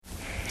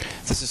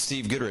This is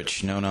Steve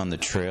Goodrich, known on the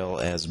trail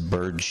as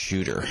Bird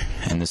Shooter,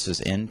 and this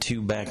is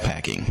Into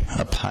Backpacking,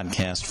 a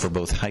podcast for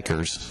both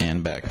hikers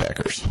and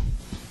backpackers.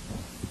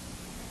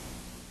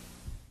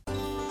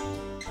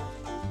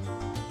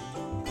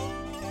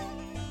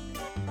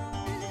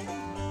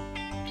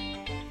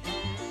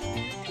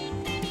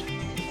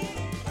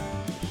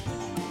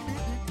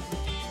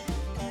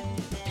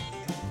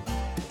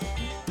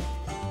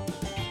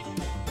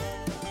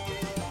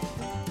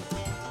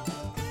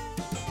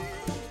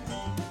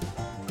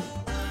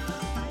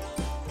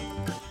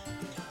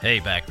 Hey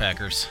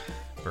backpackers,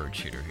 Bird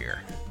Shooter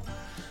here.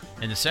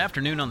 And this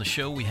afternoon on the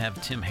show we have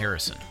Tim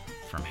Harrison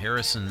from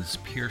Harrison's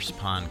Pierce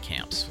Pond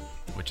Camps,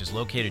 which is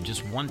located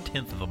just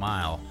 1/10 of a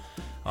mile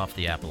off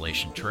the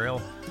Appalachian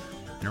Trail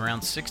and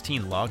around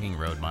 16 logging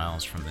road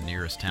miles from the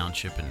nearest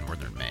township in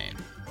northern Maine.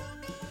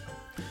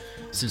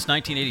 Since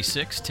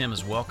 1986, Tim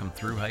has welcomed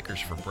through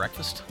hikers for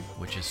breakfast,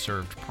 which is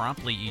served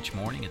promptly each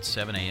morning at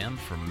 7 a.m.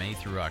 from May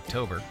through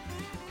October,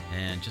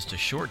 and just a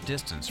short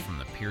distance from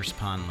the Pierce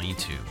Pond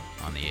Lean-To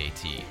on the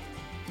AT.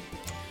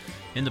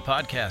 In the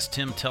podcast,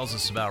 Tim tells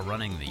us about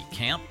running the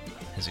camp,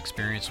 his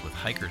experience with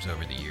hikers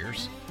over the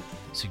years,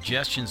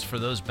 suggestions for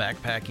those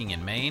backpacking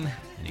in Maine,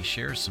 and he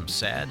shares some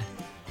sad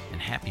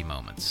and happy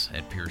moments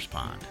at Pierce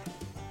Pond.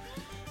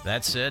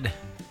 That said,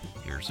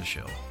 here's the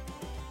show.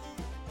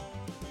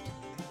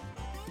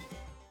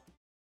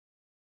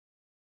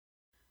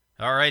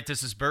 All right,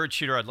 this is Bird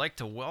Shooter. I'd like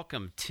to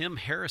welcome Tim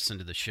Harrison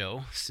to the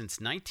show.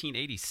 Since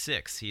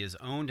 1986, he has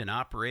owned and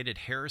operated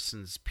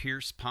Harrison's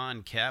Pierce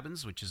Pond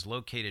Cabins, which is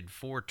located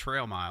 4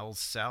 trail miles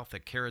south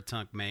of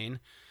Caratunk, Maine,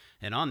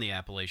 and on the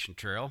Appalachian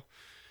Trail.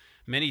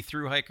 Many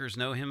thru hikers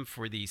know him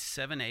for the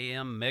 7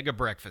 a.m. mega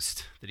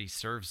breakfast that he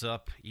serves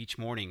up each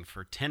morning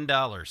for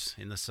 $10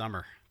 in the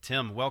summer.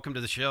 Tim, welcome to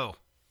the show.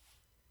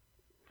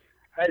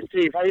 Hi,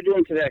 Steve. How are you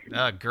doing today?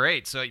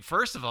 Great. So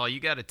first of all, you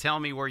got to tell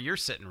me where you're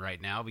sitting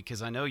right now,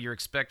 because I know you're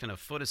expecting a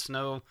foot of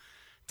snow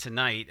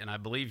tonight, and I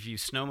believe you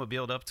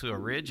snowmobiled up to a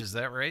ridge. Is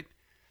that right?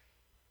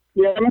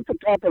 Yeah, I'm at the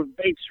top of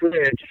Bates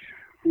Ridge,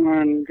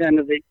 on kind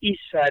of the east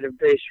side of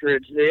Bates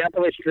Ridge. The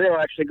Appalachian Trail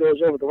actually goes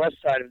over the west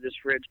side of this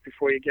ridge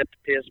before you get to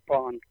Pierce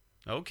Pond.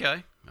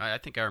 Okay. I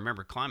think I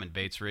remember climbing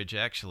Bates Ridge,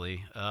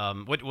 actually.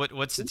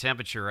 What's the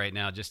temperature right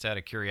now, just out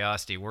of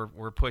curiosity?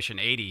 We're pushing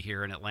 80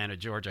 here in Atlanta,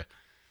 Georgia.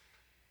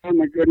 Oh,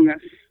 my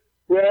goodness.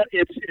 Well,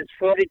 it's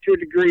 42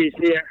 degrees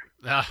here.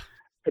 But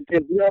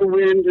there's no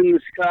wind and the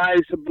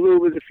skies are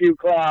blue with a few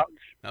clouds.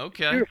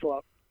 Okay.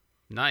 Beautiful.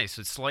 Nice.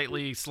 It's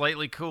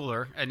slightly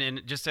cooler. And then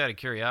just out of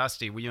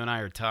curiosity, you and I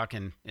are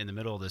talking in the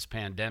middle of this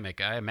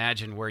pandemic. I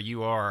imagine where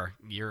you are,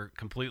 you're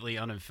completely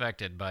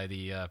unaffected by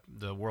the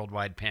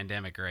worldwide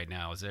pandemic right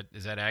now. Is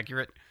that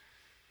accurate?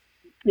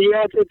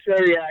 Yes, it's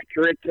very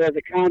accurate.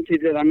 The county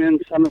that I'm in,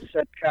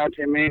 Somerset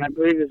County, Maine, I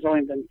believe there's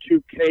only been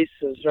 2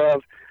 cases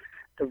of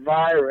the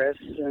virus,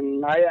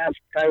 and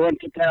I went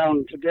to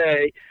town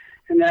today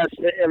and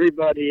asked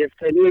everybody if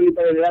they knew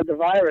anybody that had the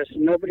virus,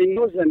 and nobody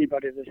knows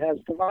anybody that has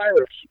the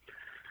virus.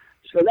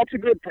 So that's a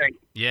good thing.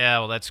 Yeah,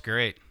 well, that's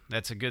great.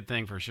 That's a good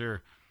thing for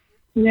sure.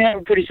 Yeah,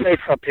 we're pretty safe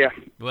up here.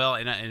 Well,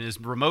 and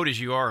as remote as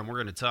you are, and we're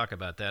going to talk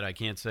about that, I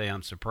can't say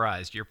I'm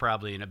surprised. You're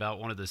probably in about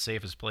one of the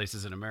safest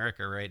places in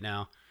America right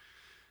now.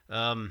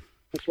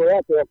 That's where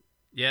I'm at.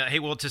 Yeah. Hey,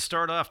 well, to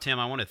start off, Tim,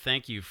 I want to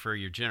thank you for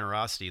your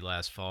generosity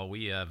last fall.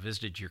 We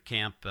visited your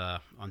camp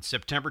on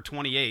September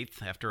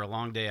 28th after a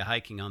long day of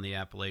hiking on the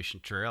Appalachian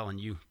Trail, and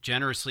you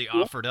generously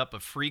offered up a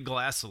free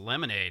glass of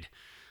lemonade.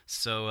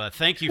 So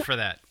thank you for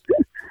that.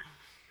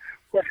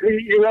 Well,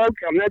 you're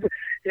welcome.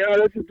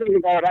 That's the thing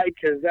about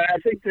hikers. I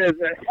think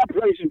the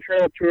Appalachian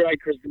Trail through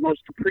hikers the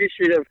most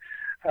appreciative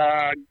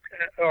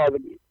or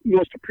the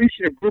most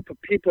appreciative group of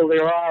people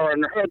there are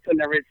on Earth and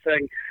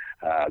everything.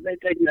 They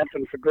take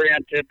nothing for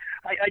granted.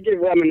 I give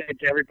lemonade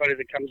to everybody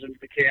that comes into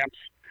the camps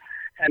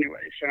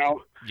anyways,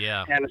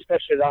 Yeah. And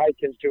especially the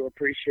hikers do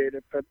appreciate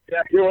it. But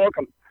you're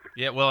welcome.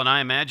 Yeah, well, and I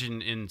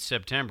imagine in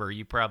September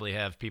you probably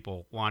have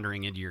people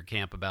wandering into your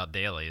camp about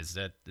daily. Is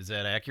that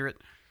accurate?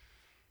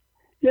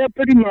 Yeah,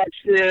 pretty much.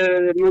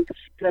 The month of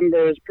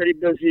September is pretty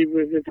busy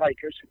with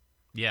hikers.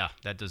 Yeah,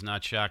 that does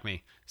not shock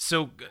me.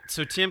 So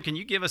Tim, can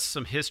you give us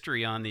some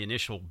history on the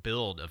initial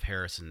build of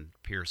Harrison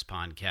Pierce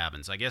Pond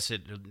Cabins? I guess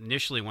it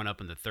initially went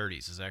up in the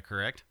 30s. Is that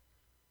correct?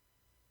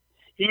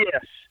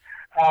 Yes.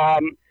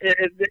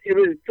 It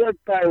was built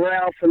by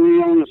Ralph and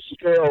Leona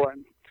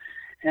Sterling.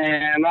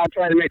 And I'll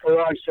try to make a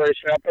long story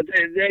short, but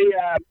they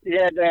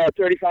had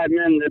 35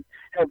 men that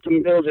helped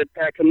them build it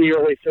back in the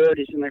early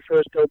 30s, and they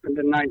first opened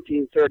in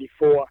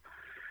 1934.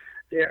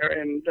 There,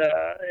 and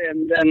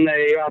then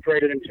they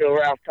operated until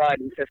Ralph died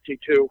in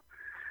 52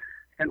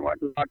 and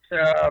whatnot.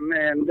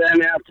 And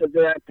then after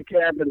that, the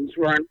camps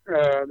weren't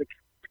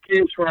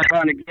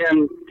on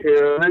again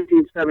till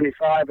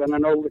 1975, and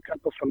an older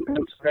couple from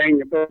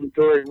Pennsylvania, Bill and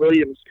Dory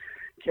Williams,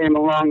 came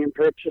along and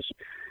purchased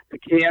the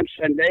camps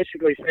and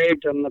basically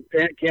saved them. The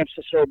camps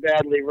are so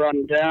badly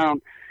run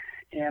down.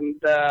 And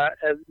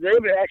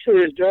they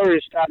actually, as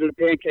Dory started a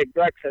pancake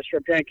breakfast.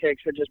 Her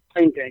pancakes are just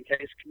plain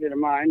pancakes, keep in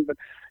mind, but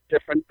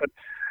different. But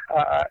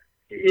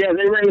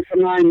they ran it for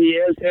 9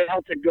 years. Their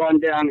health had gone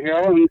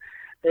downhill, and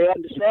they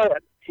had to sell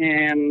it.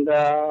 And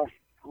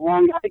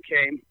along I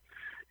came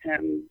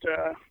and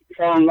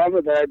fell in love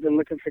with it. I've been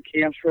looking for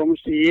camps for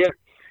almost a year,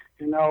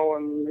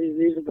 and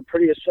these are the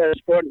prettiest set of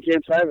sporting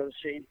camps I've ever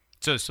seen.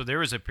 So there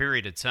was a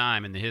period of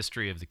time in the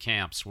history of the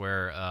camps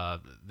where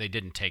they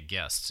didn't take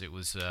guests. It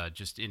was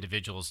just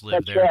individuals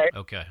lived That's there. right.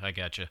 Okay, I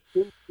gotcha.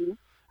 Mm-hmm.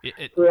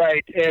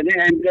 Right, and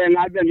then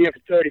I've been here for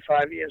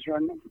 35 years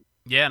running them.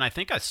 Yeah, and I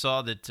think I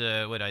saw that.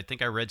 I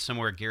think I read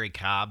somewhere Gary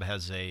Cobb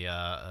has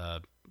a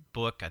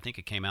book. I think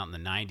it came out in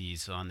the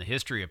 '90s on the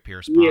history of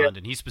Pierce Pond,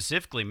 and he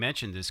specifically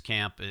mentioned this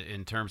camp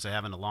in terms of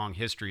having a long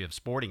history of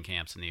sporting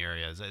camps in the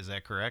area. Is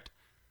that correct?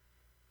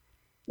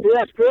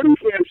 Yeah, sporting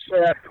camps.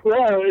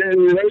 In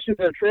relation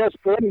to the trail,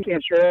 sporting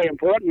camps are really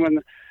important. When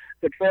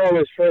the trail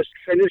was first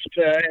finished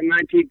in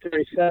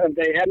 1937,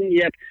 they hadn't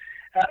yet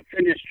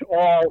finished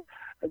all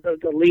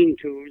the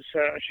lean-tos,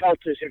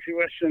 shelters, if you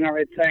wish, and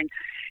everything.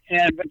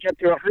 But yet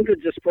there are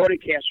hundreds of sporting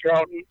camps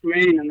throughout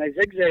Maine, and they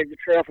zigzagged the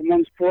trail from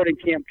one sporting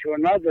camp to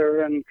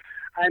another. And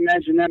I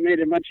imagine that made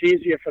it much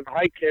easier for the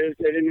hikers.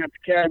 They didn't have to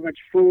carry much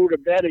food or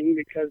bedding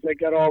because they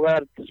got all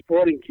that at the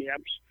sporting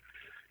camps.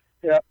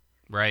 Yeah.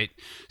 Right.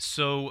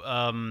 So,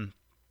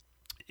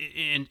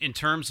 in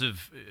terms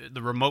of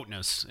the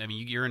remoteness, I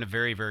mean, you're in a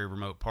very, very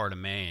remote part of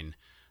Maine.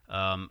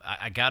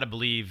 I got to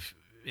believe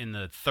in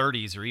the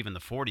 30s or even the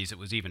 40s, it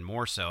was even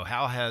more so.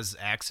 How has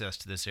access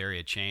to this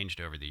area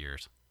changed over the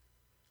years?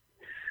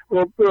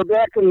 Well,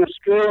 back in the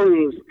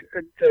Sterling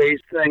days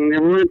thing,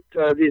 there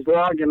weren't these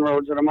logging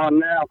roads that I'm on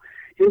now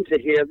into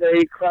here.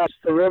 They crossed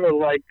the river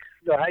like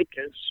the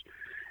hikers.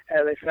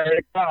 They ferried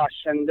across,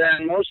 and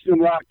then most of them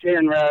walked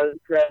in rather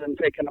than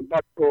taking a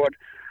buckboard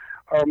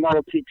or a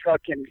Model T truck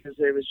in because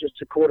it was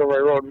just a corduroy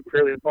road,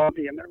 really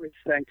bumpy and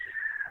everything.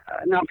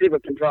 Now people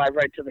can drive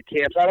right to the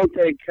camps. I don't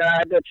think,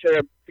 I bet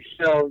you,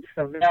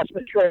 the vast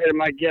majority of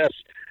my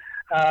guests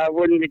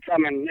wouldn't be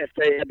coming if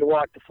they had to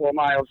walk the 4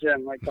 miles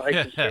in like the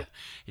hikers did.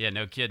 Yeah,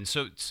 no kidding.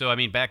 So I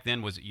mean, back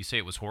then, you say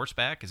it was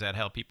horseback? Is that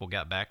how people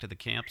got back to the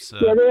camps?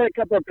 Yeah, there were a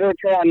couple of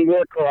Piltron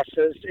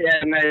workhorses,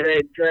 and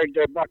they dragged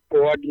their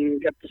buckboard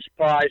and got the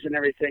supplies and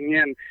everything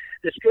in.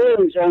 The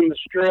Sterlings owned the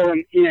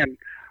Sterling Inn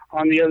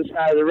on the other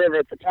side of the river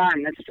at the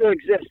time. It still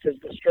exists as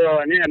the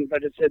Sterling Inn,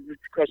 but it's at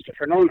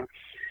Christopher Nona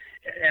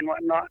and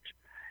whatnot.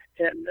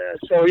 And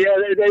so, yeah,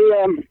 it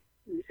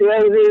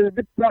was a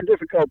bit more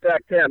difficult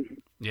back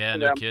then. Yeah,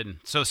 no kidding.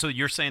 So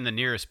you're saying the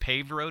nearest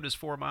paved road is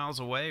 4 miles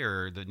away,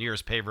 or the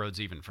nearest paved road's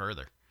even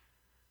further?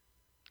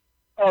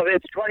 Oh,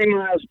 it's 20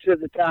 miles to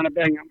the town of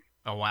Bingham.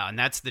 Oh, wow. And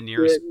that's the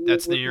nearest the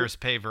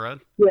nearest paved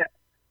road? Yeah.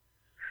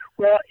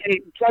 Well, in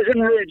Pleasant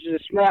Ridge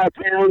is a small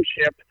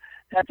township.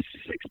 That's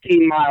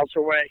 16 miles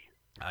away.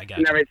 I got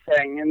and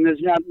everything. And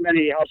there's not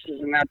many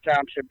houses in that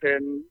township.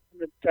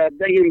 But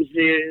Bingham's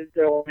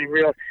the only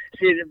real.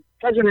 See,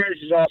 Pleasant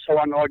Ridge is also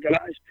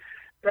unorganized.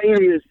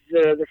 Bingham is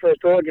the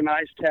first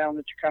organized town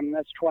that you come.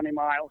 That's 20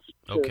 miles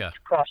to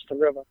cross the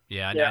river.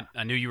 Yeah,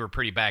 I knew you were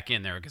pretty back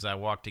in there because I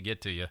walked to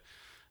get to you.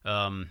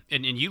 And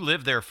you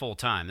live there full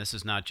time. This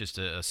is not just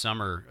a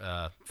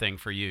summer thing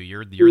for you.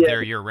 You're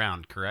there year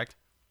round, correct?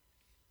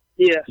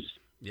 Yes.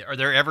 Yeah. Are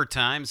there ever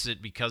times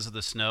that because of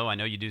the snow? I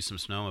know you do some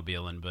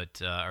snowmobiling,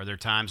 but are there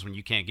times when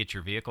you can't get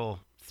your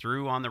vehicle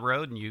through on the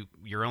road and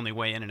your only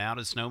way in and out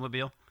is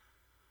snowmobile?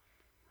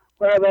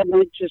 Well, that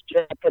might just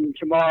happen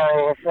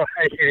tomorrow or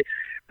Friday,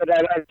 but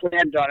I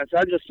planned on it. So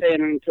I'm just staying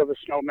until the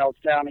snow melts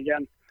down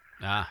again.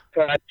 But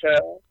I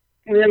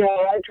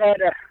try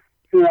to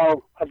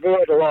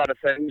avoid a lot of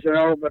things,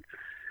 but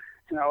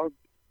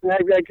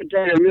I could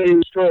tell you a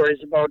million stories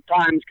about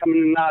times coming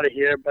in and out of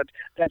here, but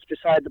that's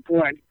beside the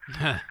point.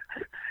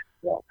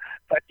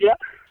 But yeah.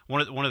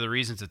 One of the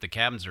reasons that the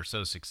cabins are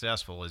so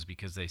successful is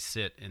because they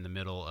sit in the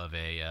middle of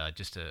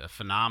just a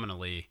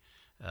phenomenally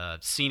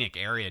scenic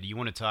area. Do you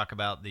want to talk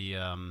about the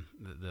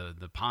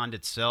pond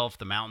itself,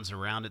 the mountains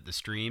around it, the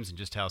streams, and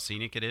just how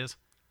scenic it is?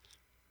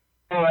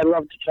 Oh, I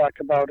love to talk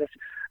about it.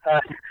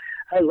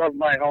 I love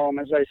my home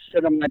as I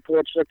sit on my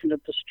porch looking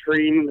at the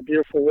stream and the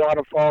beautiful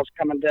waterfalls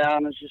coming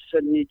down as you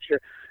sit and eat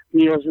your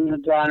meals in the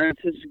diner.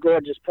 It's a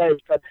gorgeous place,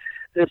 but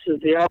this is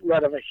the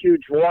outlet of a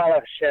huge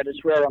watershed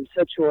is where I'm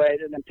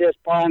situated, and Pierce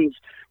Pond's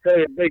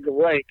really a big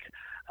lake.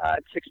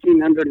 It's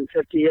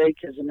 1,650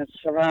 acres, and it's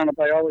surrounded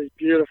by all these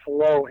beautiful,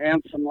 low,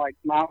 handsome-like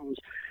mountains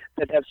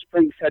that have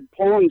spring-fed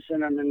ponds in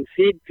them and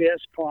feed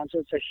Pierce Pond. So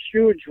it's a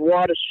huge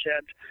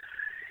watershed,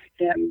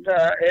 and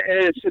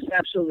it's just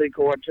absolutely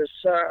gorgeous.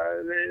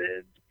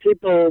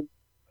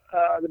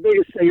 The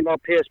biggest thing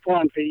about Pierce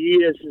Pond for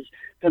years has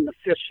been the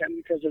fishing,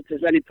 because if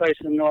there's any place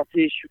in the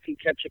Northeast you can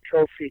catch a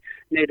trophy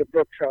native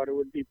brook trout, it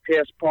would be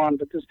Pierce Pond.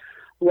 But there's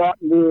a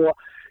lot more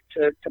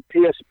to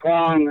Pierce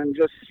Pond than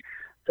just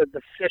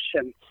the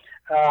fishing.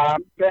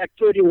 Back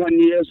 31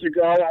 years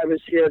ago, I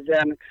was here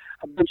then.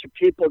 A bunch of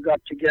people got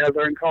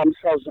together and called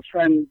themselves the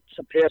Friends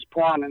of Pierce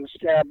Pond and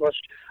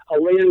established a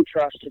land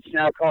trust. It's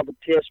now called the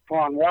Pierce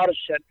Pond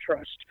Watershed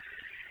Trust.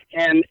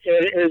 And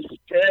it is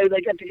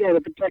they get together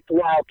to protect the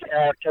wild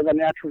character, the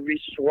natural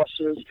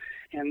resources,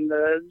 and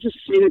just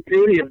scenic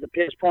beauty of the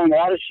Pierce Pond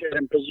watershed,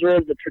 and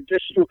preserve the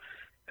traditional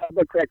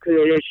public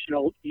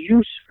recreational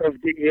use of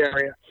the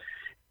area.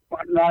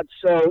 Whatnot.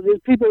 So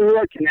there's people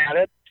working at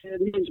it. It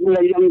needs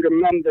more younger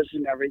members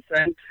and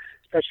everything,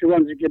 especially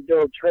ones that can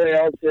build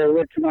trails. They're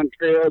working on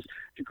trails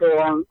to go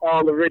on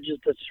all the ridges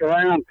that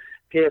surround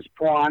Pierce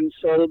Pond.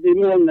 So it'll be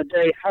more than a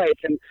day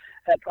hike, and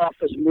that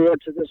offers more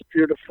to this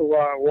beautiful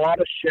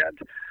watershed.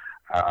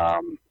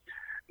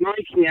 My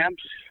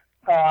camps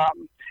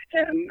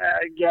and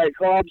Gary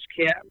Cobb's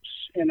camps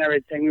and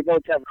everything, we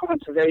both have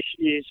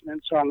conservation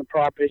easements on the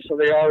property, so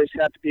they always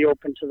have to be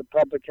open to the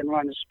public and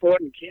run as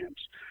sporting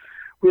camps.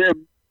 We're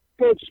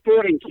both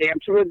sporting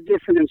camps. We're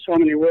different in so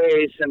many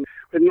ways, and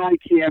with my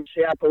camps,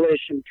 the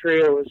Appalachian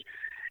Trail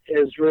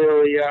is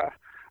really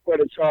what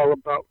it's all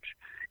about,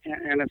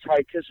 and its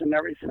hikers and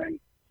everything.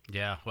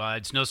 Yeah, well,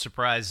 it's no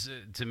surprise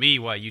to me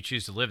why you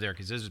choose to live there,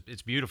 because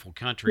it's beautiful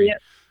country. Yeah.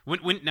 When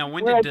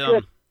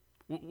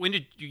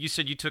did you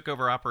said you took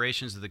over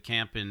operations of the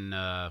camp in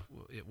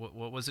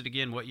what was it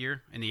again? What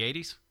year? In the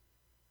 80s?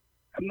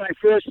 My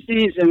first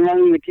season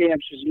running the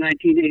camps was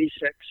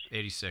 1986.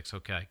 86.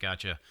 Okay,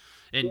 gotcha.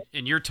 And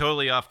you're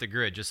totally off the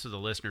grid, just so the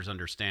listeners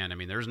understand. I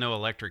mean, there's no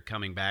electric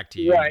coming back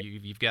to you. Right.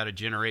 You've got to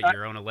generate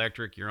your own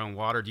electric, your own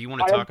water. Do you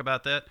want to talk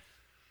about that?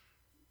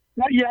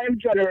 Yeah, I have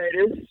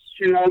generators.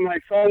 You know, my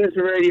phone is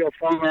a radio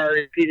phone or a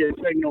repeated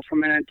signal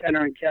from an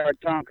antenna in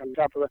Caratunk on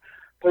top of the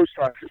post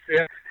office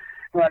there.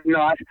 But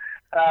not.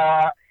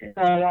 I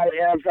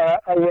have a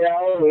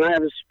well, and I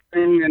have a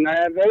spring, and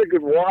I have very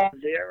good water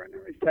there and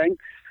everything.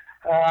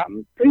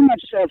 Pretty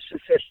much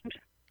self-sufficient.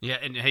 Yeah,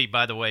 and hey,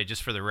 by the way,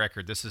 just for the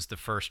record, this is the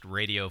first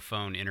radio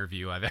phone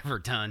interview I've ever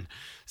done.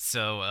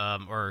 So,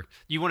 or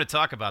you want to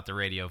talk about the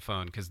radio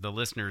phone, because the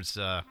listeners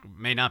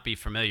may not be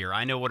familiar.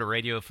 I know what a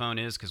radio phone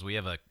is because we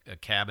have a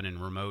cabin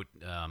in remote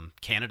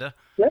Canada,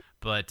 yep.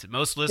 But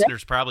most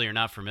listeners probably are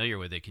not familiar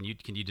with it. Can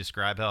you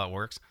describe how it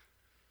works?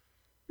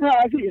 No,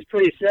 I think it's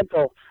pretty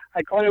simple.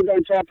 I climbed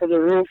on top of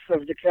the roof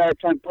of the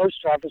Caratunk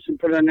post office and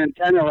put an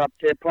antenna up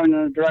there pointing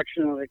in the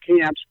direction of the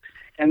camps.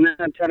 And then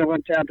the antenna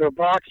went down to a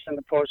box in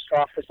the post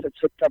office that's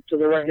hooked up to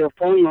the regular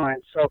phone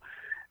line. So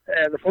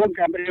the phone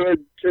company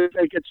would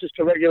think it's just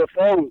a regular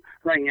phone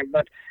ringing,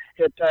 but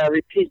it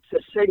repeats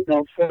the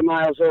signal 4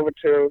 miles over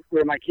to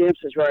where my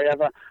camps is, where I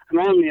have an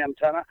Omni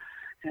antenna.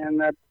 And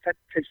that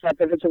picks up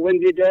if it's a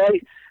windy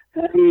day,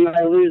 and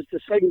I lose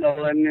the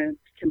signal, and it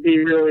can be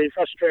really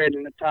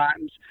frustrating at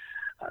times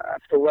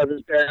if the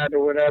weather's bad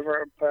or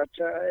whatever. But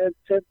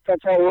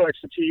that's how it works.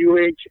 It's a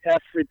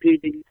UHF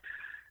repeating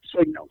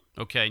signal.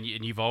 Okay,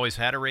 and you've always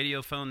had a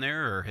radio phone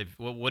there, or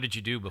what did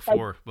you do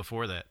before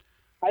that?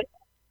 I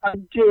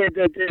did.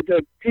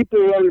 The people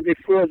who owned it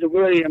before, the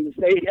Williams,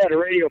 they had a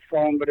radio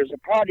phone, but it was a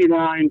party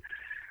line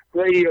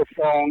radio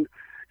phone,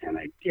 and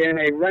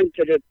they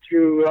rented it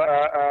through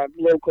a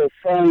local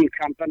phone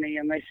company,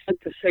 and they sent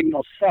the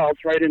signal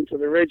south right into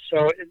the ridge,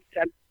 so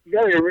that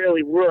very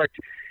rarely worked.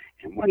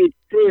 And when it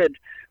did,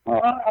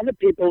 other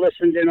people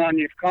listened in on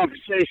your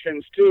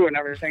conversations too and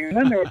everything. And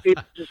then there were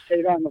people who just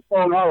stayed on the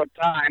phone all the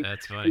time.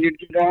 That's funny. And you'd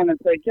get on and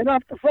say, "Get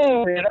off the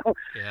phone," you know.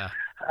 Yeah.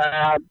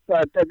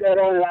 But that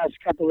only lasted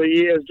a couple of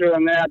years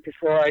doing that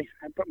before I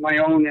put my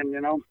own in,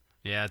 you know.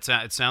 Yeah,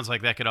 it sounds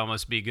like that could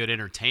almost be good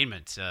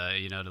entertainment,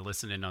 to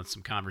listen in on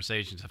some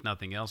conversations if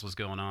nothing else was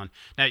going on.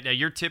 Now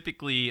you're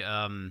typically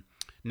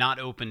not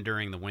open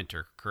during the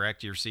winter,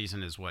 correct? Your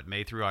season is what,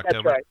 May through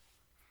October? That's right.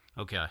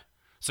 Okay.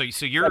 So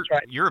you're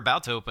right. You're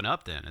about to open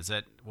up then. Is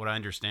that what I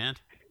understand?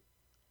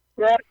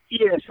 Well,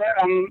 yes,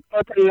 I'm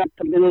opening up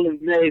the middle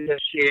of May this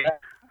year.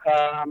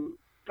 I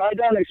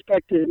don't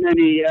expect as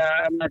many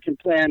American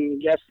Plan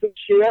guests this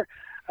year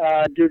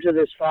due to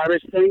this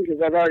virus thing,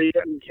 because I've already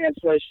gotten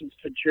cancellations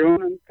for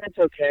June, and that's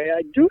okay.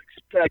 I do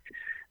expect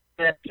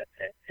that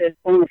it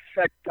won't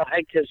affect the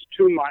hikers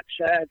too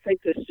much. I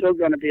think there's still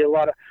going to be a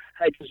lot of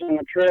hikers on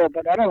the trail,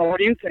 but I don't know. What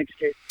do you think,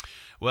 Steve?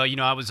 Well,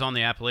 I was on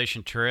the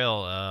Appalachian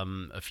Trail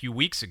a few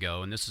weeks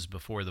ago, and this is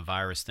before the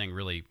virus thing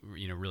really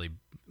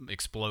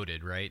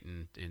exploded, right?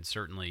 And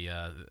certainly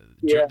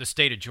the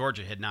state of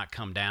Georgia had not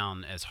come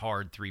down as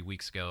hard 3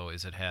 weeks ago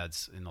as it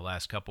has in the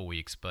last couple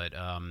weeks, but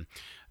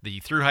the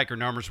thru hiker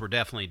numbers were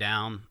definitely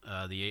down.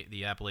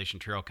 The Appalachian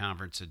Trail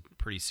Conference had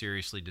pretty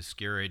seriously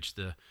discouraged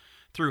the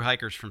thru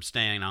hikers from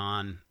staying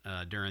on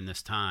during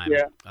this time.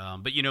 Yeah.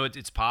 But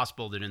it's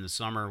possible that in the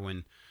summer,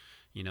 when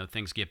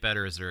things get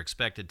better as they're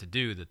expected to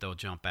do, that they'll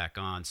jump back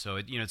on. So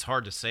it's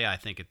hard to say, I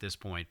think, at this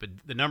point. But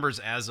the numbers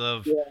as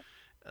of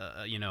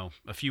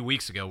a few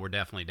weeks ago were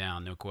definitely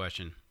down, no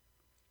question.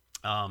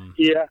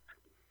 Yeah.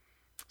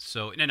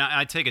 So, and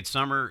I take it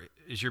summer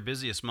is your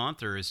busiest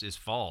month, or is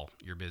fall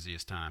your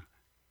busiest time?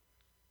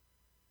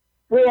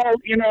 Well,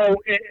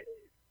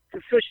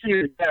 the fishing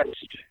is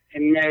best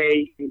in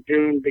May, in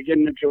June,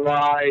 beginning of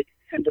July,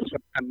 end of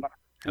September.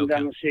 And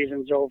then the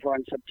season's over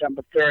on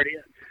September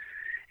 30th.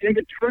 In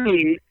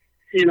between,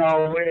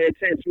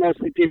 it's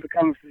mostly people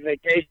coming for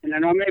vacation,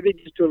 or maybe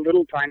just do a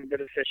little tiny bit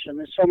of fishing.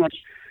 There's so much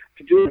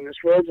to do in this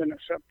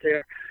wilderness up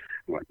there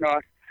and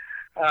whatnot.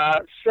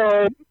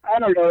 So I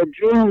don't know,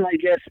 June, I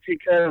guess,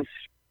 because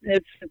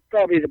it's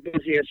probably the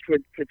busiest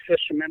with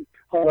fishermen,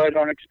 although I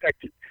don't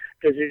expect it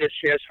busy this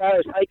year. As far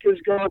as hikers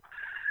go,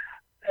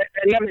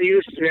 I never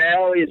used to. I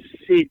always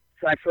see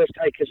my first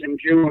hikers in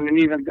June, and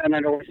even then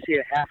I'd always see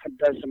a half a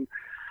dozen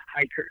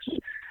hikers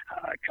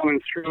coming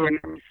through and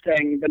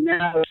everything. But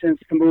now, since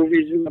the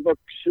movies and the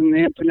books and the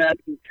internet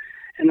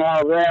and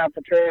all that,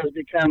 the trail has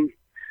become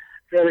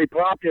very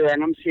popular,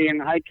 and I'm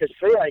seeing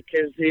through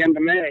hikers the end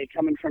of May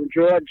coming from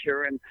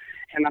Georgia, and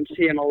I'm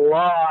seeing a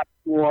lot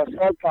more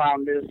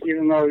southbounders,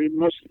 even though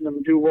most of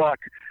them do walk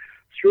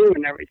through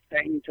and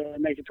everything to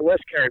make it to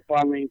West Carrick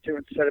Pond Lean-To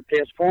instead of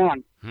Pierce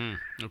Pond.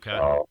 Okay.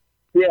 So,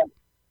 yeah.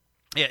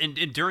 Yeah,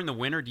 and during the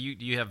winter, do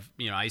you have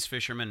ice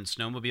fishermen and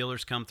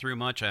snowmobilers come through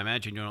much? I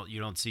imagine you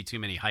don't see too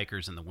many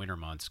hikers in the winter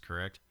months,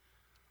 correct?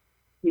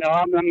 No,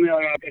 I'm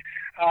really happy.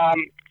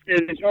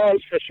 There's no ice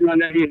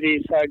fishermen in any of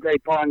these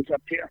great ponds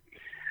up here.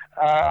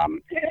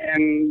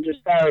 And as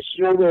far as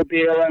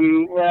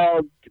snowmobiling,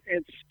 well,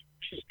 it's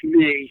just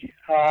me,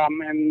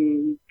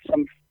 and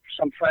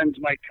some friends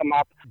might come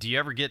up. Do you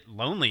ever get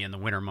lonely in the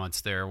winter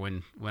months there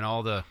when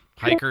all the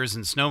hikers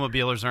and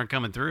snowmobilers aren't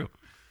coming through?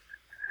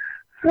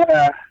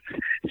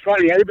 It's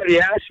funny, everybody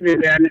asks me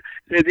that.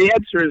 The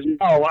answer is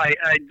no,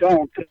 I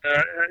don't.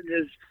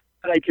 There's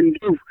what I can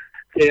do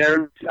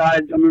there.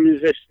 Besides, I'm a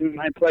musician.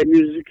 I play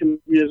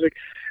music,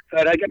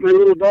 but I got my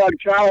little dog,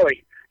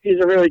 Charlie. He's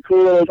a really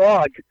cool little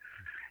dog.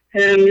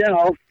 And,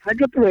 I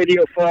got the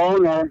radio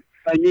phone, or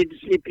if I need to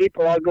see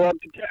people, I'll go up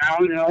to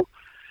town,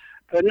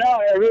 But no,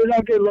 I really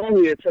don't get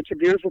lonely. It's such a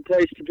beautiful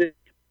place to be.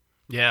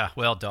 Yeah,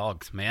 well,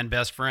 dogs, man,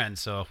 best friend.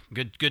 So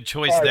good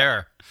choice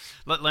there.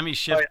 Let me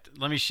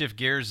shift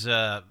gears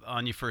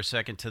on you for a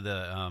second to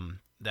the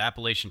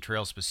Appalachian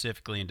Trail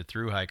specifically, into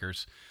through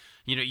hikers.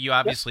 You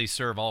obviously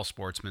serve all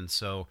sportsmen,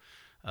 so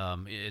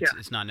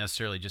it's not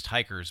necessarily just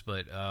hikers,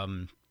 but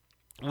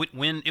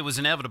when it was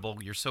inevitable,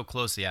 you're so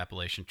close to the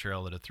Appalachian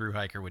Trail that a through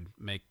hiker would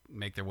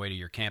make their way to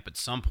your camp at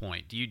some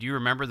point. Do you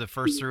remember the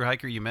first through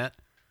hiker you met?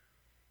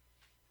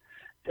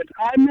 Did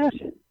I met?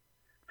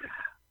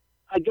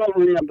 I don't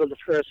remember the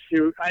first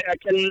few. I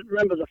can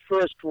remember the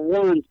first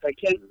ones, but I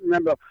can't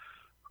remember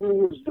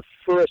who was the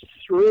first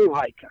through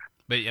hiker.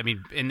 But I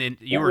mean, and then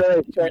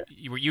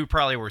you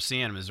probably were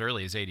seeing them as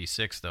early as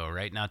 '86, though,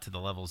 right? Not to the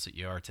levels that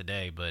you are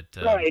today, but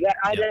right.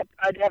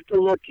 I'd have to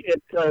look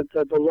at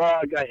the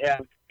log I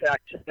have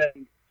back to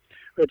then,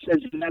 which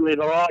incidentally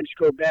the logs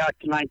go back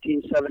to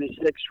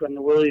 1976 when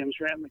the Williams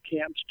ran the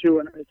camps too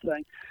and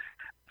everything.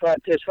 But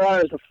as far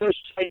as the first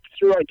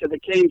through hiker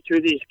that came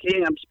through these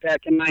camps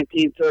back in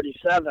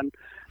 1937,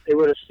 they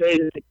would have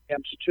stayed at the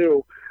camps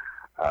too.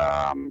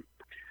 And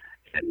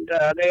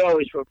they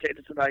always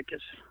rotated the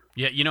hikers.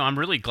 Yeah, I'm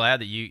really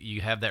glad that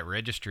you have that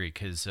registry,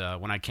 because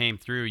when I came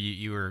through,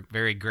 you were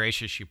very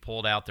gracious. You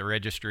pulled out the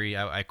registry.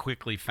 I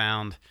quickly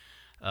found,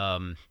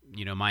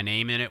 my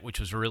name in it, which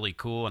was really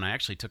cool. And I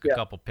actually took a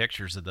couple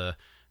pictures of the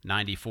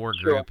 94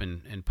 group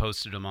and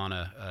posted them on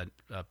a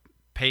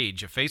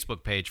page, a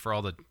Facebook page for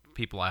all the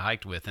people I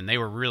hiked with, and they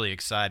were really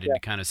excited to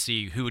kind of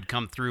see who would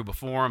come through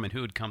before them and who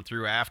would come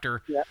through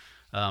after.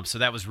 So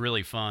that was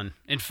really fun.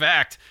 In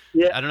fact,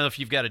 I don't know if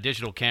you've got a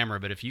digital camera,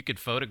 but if you could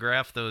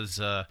photograph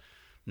those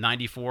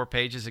 94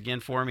 pages again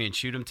for me and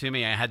shoot them to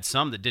me. I had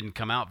some that didn't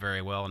come out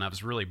very well, and I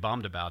was really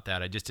bummed about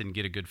that. I just didn't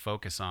get a good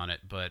focus on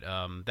it, but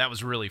that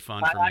was really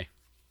fun for me.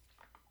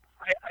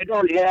 I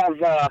don't have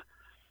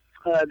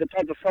the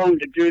type of phone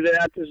to do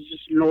that. This is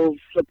just an old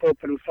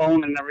flip-open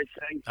phone and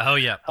everything. Oh,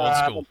 yeah, old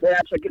school.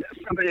 Perhaps I could have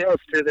somebody else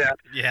do that.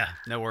 Yeah,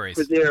 no worries.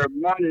 With their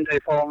modern-day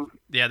phone.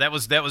 Yeah, that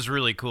was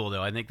really cool,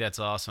 though. I think that's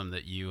awesome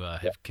that you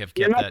have kept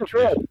You're not that the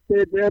first.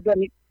 There have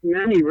been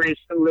many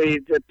recently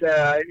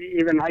that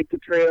even hiked the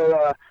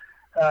trail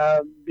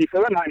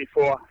before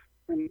 '94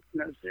 and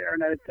was there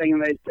and everything,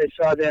 and they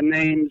saw their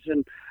names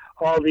and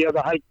all the other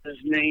hikers'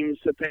 names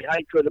that they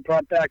hiked with. It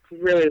brought back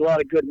really a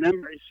lot of good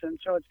memories, and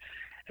so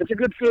it's a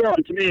good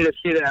feeling to me to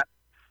see that.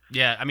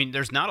 Yeah, I mean,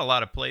 there's not a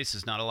lot of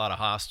places, not a lot of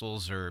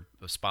hostels or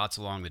spots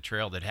along the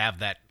trail that have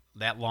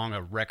that long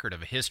a record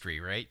of a history,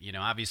 right?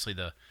 Obviously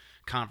the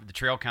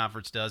Trail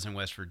Conference does in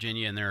West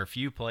Virginia, and there are a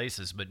few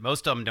places, but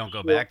most of them don't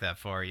go back that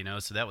far,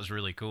 so that was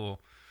really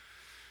cool.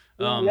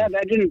 I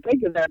didn't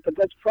think of that, but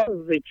that's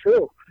probably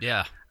true.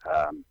 Yeah.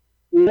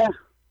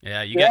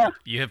 Yeah,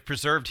 you have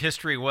preserved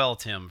history well,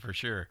 Tim, for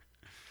sure.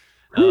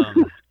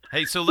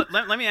 Hey, so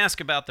let me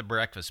ask about the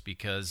breakfast,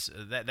 because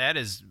that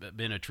has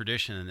been a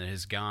tradition that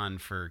has gone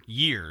for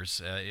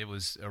years. It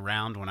was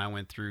around when I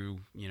went through,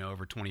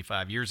 over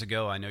 25 years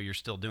ago. I know you're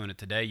still doing it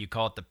today. You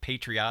call it the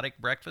patriotic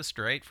breakfast,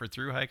 right, for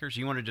through hikers?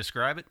 You want to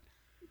describe it?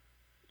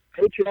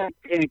 Patriotic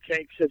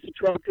pancakes. It's a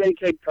 12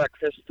 pancake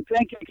breakfast. The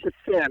pancakes are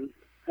thin.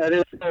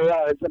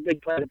 It's a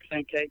big plate of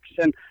pancakes,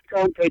 and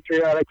going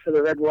patriotic for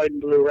the red, white, and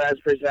blue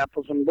raspberries,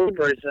 apples, and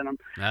blueberries in them.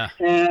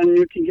 And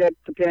you can get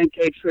the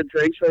pancakes with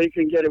drinks, or you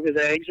can get it with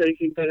eggs, or you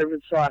can get it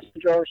with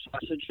sausage, or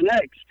sausage and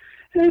eggs.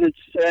 And it's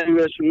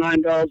anywhere from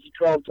 $9 to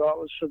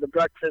 $12 for the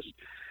breakfast,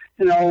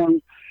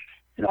 and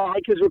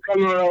hikers would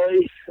come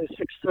early,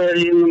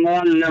 6:30 in the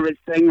morning and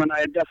everything, when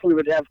I definitely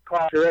would have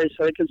coffee ready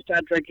so they can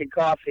start drinking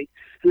coffee.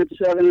 And at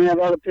 7, I have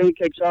all the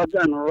pancakes all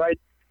done right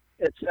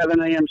at 7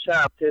 a.m.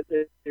 sharp.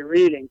 They're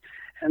eating.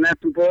 And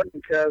that's important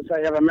because I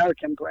have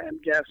American Plan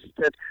guests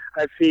that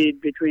I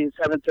feed between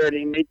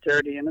 7:30 and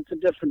 8:30, and it's a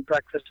different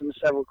breakfast than the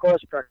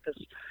several-course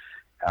breakfast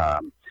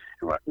and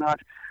whatnot.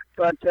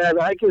 But the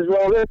hikers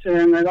love it,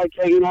 and they like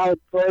hanging out at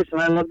the place,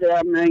 and I love to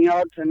have them hang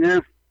out,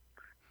 and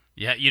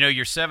Yeah,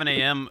 your 7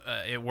 a.m.,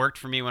 it worked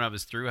for me when I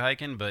was through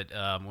hiking, but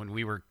when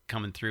we were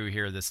coming through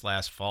here this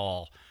last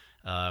fall,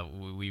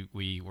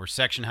 we were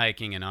section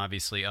hiking and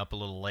obviously up a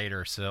little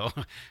later, so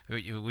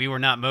we were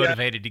not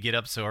motivated to get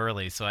up so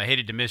early. So I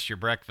hated to miss your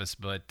breakfast,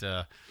 but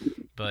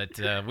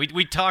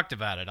we talked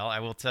about it. I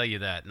will tell you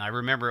that, and I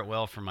remember it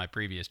well from my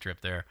previous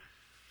trip there.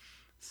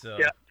 So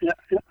yeah.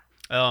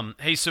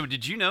 Hey, so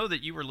did you know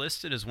that you were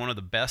listed as one of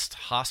the best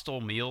hostel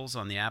meals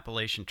on the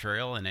Appalachian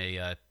Trail in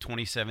a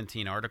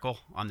 2017 article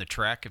on the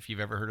Trek? If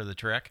you've ever heard of the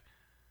Trek.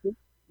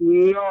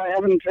 No, I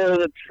haven't heard of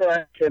the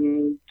Trek,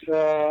 and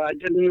I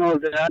didn't know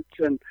that.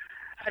 And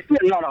I'm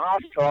not a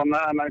hostel.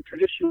 I'm a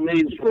traditional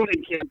Indian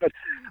schooling camp, but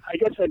I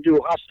guess I do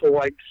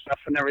hostel-like stuff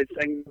and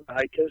everything.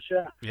 I guess,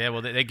 yeah. Yeah,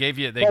 well, they gave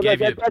you.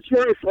 That's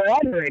very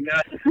flattering.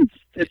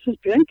 This is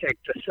pancake.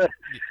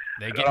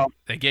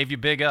 They gave you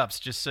big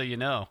ups, just so you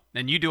know.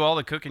 And you do all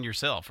the cooking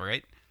yourself,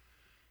 right?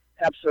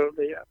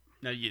 Absolutely, yeah.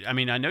 Now,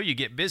 I know you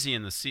get busy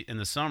in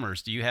the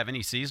summers. Do you have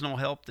any seasonal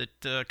help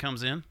that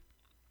comes in?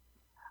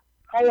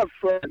 I have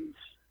friends,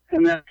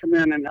 and they come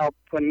in and help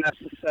when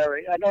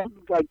necessary. I don't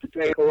like to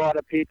take a lot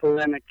of people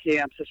in at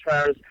camps as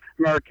far as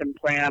American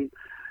Plan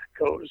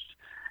goes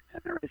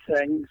and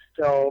everything.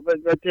 So, but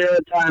there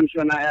are times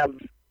when I have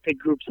big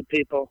groups of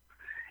people,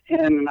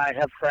 and I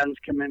have friends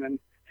come in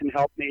and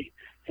help me.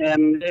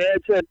 And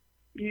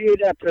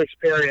you'd have to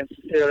experience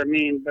it, you know what I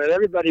mean? But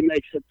everybody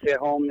makes it their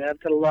home. They've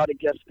got a lot of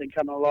guests that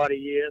come a lot of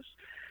years,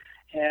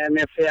 and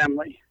their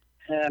family.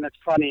 And it's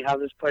funny how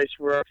this place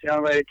works. The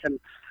only way I can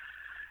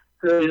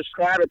really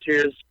describe it to you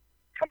is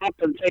come up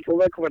and take a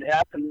look at what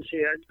happens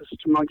here,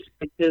 just amongst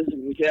hikers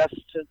and guests.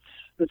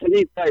 It's a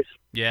neat place.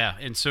 Yeah,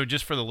 and so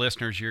just for the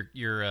listeners, your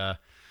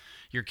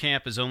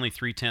camp is only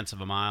 0.3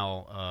 of a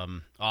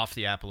mile off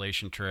the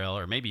Appalachian Trail,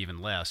 or maybe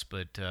even less,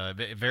 but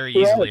very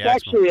easily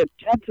accessible. It's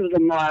actually 0.1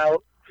 of a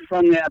mile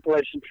from the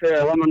Appalachian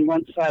Trail. I'm on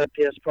one side of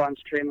Pierce Pond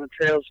Stream, the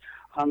trail's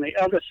on the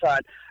other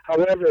side.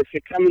 However, if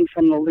you're coming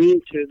from the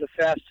lean-to, the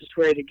fastest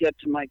way to get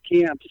to my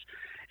camps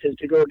is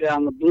to go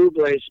down the Blue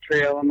Blaze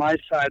Trail on my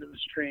side of the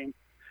stream,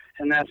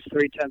 and that's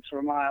 0.3 of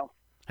a mile.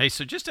 Hey,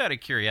 so just out of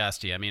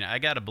curiosity, I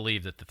got to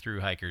believe that the thru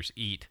hikers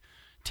eat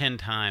 10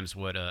 times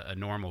what a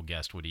normal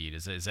guest would eat.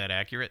 Is that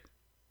accurate?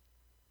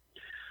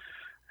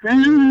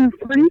 Pretty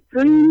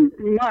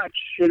much,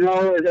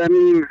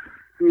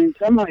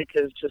 some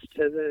hikers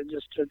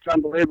it's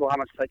unbelievable how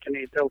much they can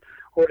eat. They'll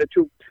order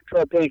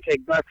 12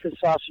 pancake breakfast,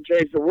 sausage,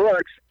 eggs, the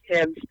works,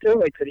 and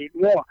still they could eat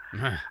more.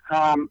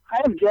 I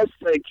have guests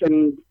they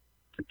can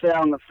put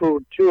down the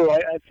food too.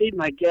 I feed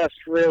my guests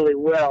really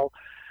well,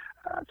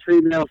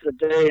 3 meals a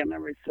day and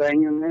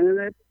everything, and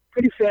they're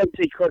pretty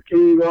fancy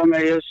cooking,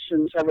 gourmet-ish,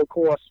 and several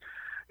course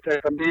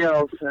type of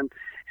meals,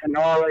 and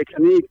all they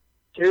can eat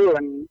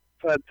too.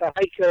 But the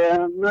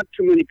hiker, not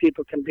too many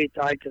people can beat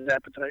the hiker's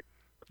appetite.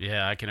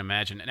 Yeah, I can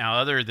imagine. Now,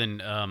 other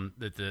than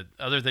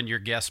your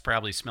guests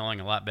probably smelling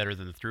a lot better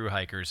than the thru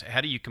hikers, how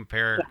do you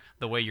compare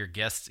the way your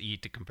guests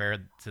eat to compare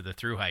to the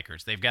thru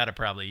hikers? They've got to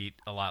probably eat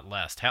a lot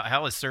less.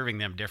 How is serving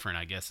them different,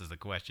 I guess, is the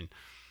question.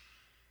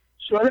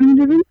 Serving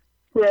them?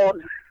 Well,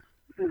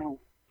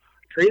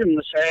 treat them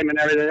the same and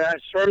everything. I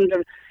serve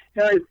them.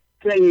 The only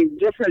thing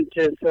different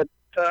is that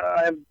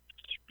I have,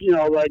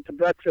 like the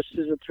breakfast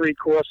is a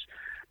 3-course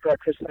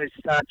breakfast. I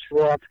start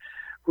you off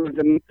with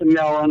the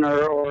melon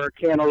or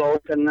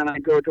cantaloupe, and then I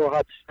go to a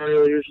hot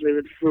cereal, usually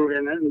with fruit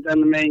in it, and then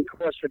the main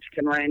course, which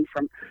can range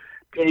from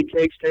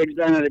pancakes to eggs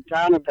Benedict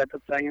type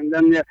of thing, and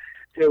then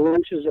their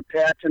lunch is a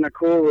patch and a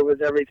cooler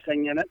with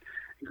everything in it,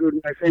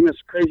 including my famous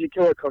Crazy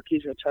Killer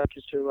cookies, which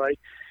hikers do like.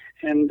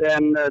 And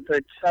then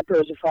the supper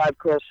is a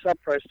 5-course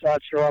supper. I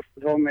start you off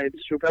with homemade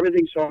soup.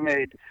 Everything's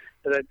homemade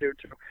that I do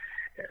too.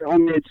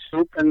 Homemade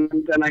soup, and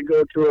then I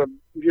go to a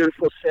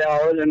beautiful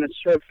salad, and it's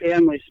served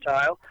family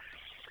style.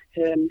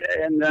 And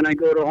then I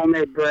go to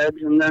homemade breads,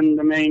 and then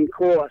the main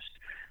course.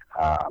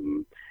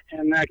 And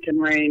that can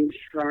range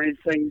from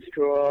anything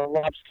to a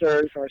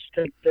lobster or a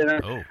steak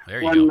dinner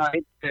one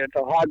night, to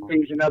hog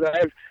wings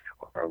another.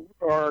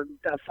 Or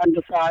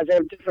thunder thighs. I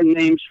have different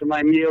names for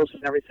my meals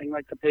and everything,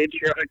 like the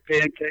patriotic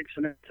pancakes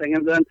and everything.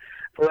 And then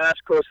the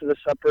last course of the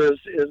supper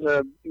is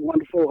a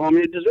wonderful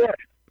homemade dessert.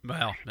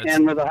 Wow.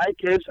 And with the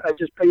hikers, I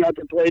just bring out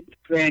the plate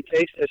of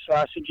pancakes, their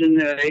sausage and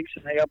their eggs,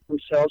 and they help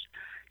themselves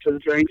to the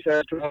drinks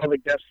after all the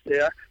guests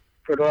there.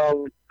 Put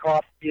all the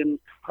coffee and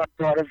hot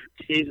water,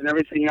 teas, and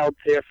everything out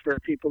there for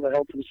people to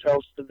help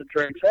themselves to the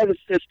drinks. I have a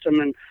system,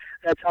 and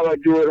that's how I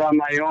do it on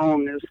my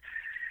own,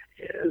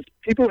 is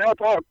people help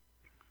out.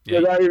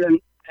 Without even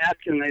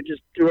asking, they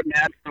just do it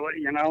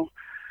naturally,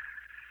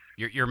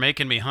 You're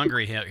making me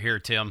hungry here,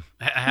 Tim.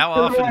 How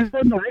So often? I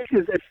said the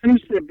hikers, they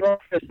finished their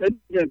breakfast, they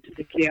get to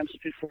the camps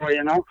before,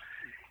 and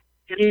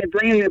they're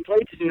bringing their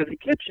plates into the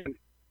kitchen.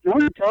 No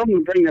one told them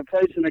to bring their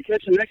plates in the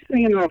kitchen. Next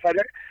thing you know, if I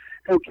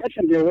don't catch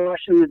them, they're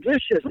washing the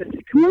dishes. I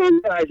said, come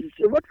on, guys. I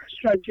said, what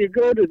restaurant do you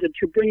go to that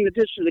you bring the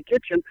dishes to the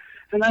kitchen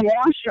and then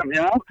wash them,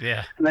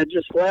 Yeah. And I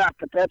just laugh,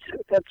 but that's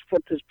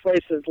what this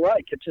place is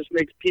like. It just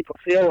makes people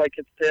feel like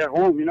it's their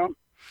home,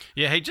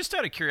 Yeah. Hey, just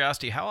out of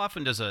curiosity, how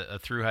often does a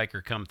through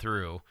hiker come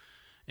through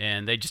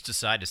and they just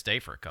decide to stay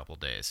for a couple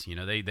days?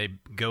 They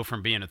go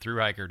from being a through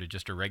hiker to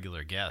just a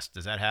regular guest.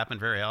 Does that happen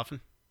very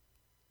often?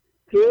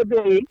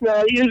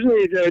 Well,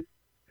 usually there's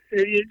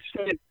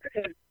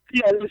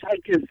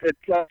hikers that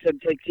like to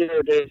take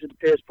 0 days at the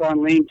Pierce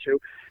Pond Lean-To.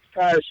 As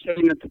far as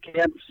staying at the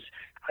camps,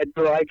 I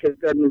do hikers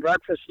bed and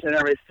breakfast and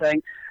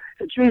everything.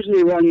 It's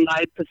usually one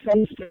night, but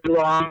some stay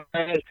long. I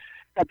had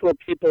a couple of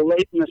people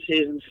late in the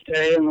season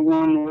stay, and the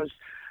one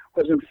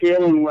wasn't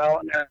feeling well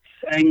and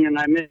everything, and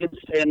I made him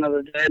stay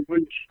another day. I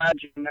wouldn't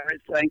charge him and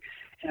everything,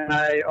 and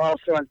I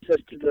also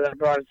insisted that I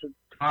brought it to the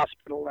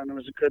hospital, and it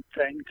was a good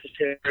thing to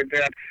stay very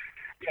bad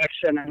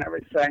protection and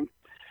everything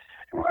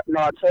and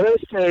whatnot. So they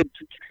stayed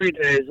 3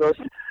 days,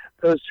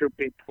 those two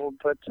people,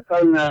 but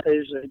other than that, they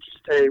usually just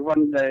stay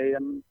 1 day,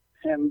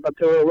 but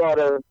there were a lot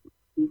of,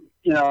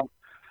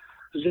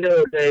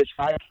 0 days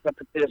hiking up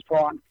at Pierce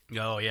Pond.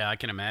 Oh, yeah, I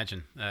can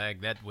imagine.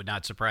 That would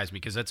not surprise me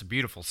because that's a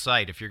beautiful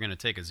site. If you're going to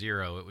take a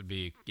 0, it would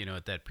be,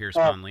 at that Pierce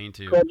Pond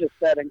Lean-To. Gorgeous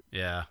setting.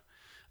 Yeah.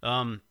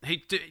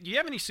 Hey, do you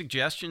have any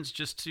suggestions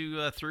just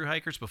to through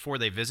hikers before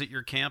they visit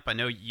your camp? I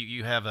know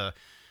you have a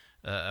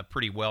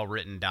pretty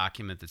well-written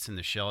document that's in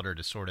the shelter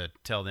to sort of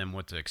tell them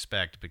what to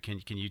expect, but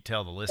can you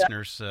tell the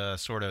listeners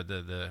sort of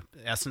the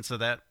essence of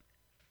that?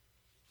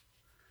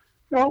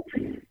 Well,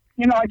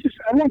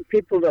 I want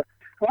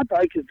I want the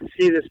hikers to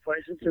see this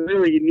place. It's a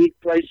really unique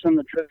place on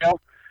the trail,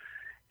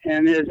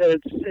 and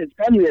it's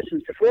been here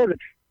since before the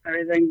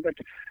everything, but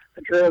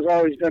the trail's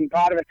always been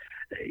part of it.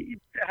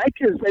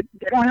 Hikers,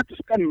 they don't have to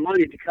spend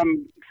money to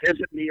come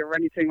visit me or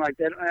anything like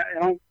that. I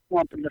don't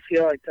want them to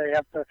feel like they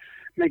have to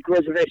make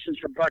reservations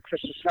for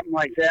breakfast or something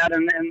like that,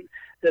 and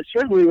they're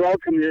certainly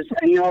welcome to just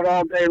hang out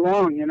all day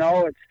long,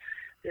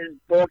 There's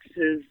books,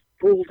 there's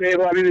pool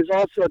table, there's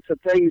all sorts of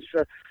things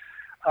for,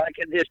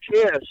 there's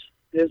chairs.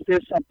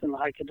 There's something the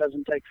hiker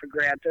doesn't take for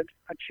granted,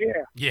 a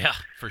chair. Yeah,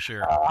 for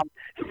sure.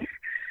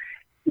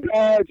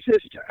 It's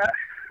just,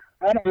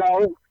 I don't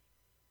know.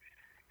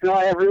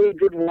 I have really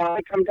good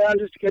water. Come down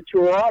just to get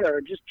your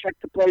water. Just check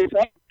the place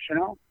out,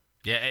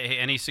 Yeah,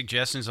 any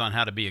suggestions on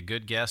how to be a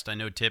good guest? I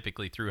know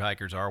typically through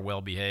hikers are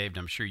well behaved.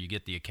 I'm sure you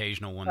get the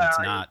occasional one that's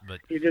not, but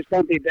you just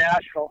don't be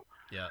bashful.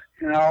 Yeah.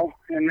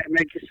 And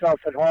make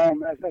yourself at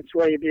home. That's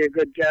where you be a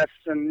good guest.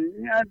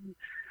 And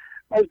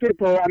most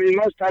people,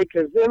 most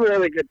hikers, they're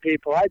really good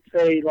people. I'd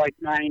say like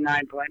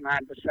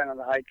 99.9% of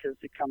the hikers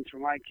that come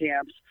through my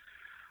camps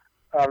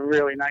are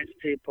really nice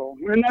people.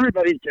 And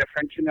everybody's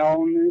different, And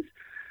there's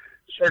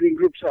certain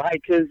groups of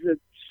hikers that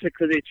stick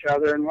with each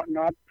other and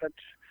whatnot, but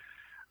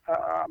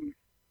I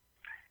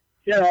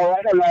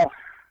don't know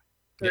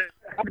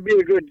how to be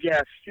a good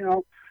guest.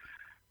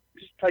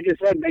 Just like I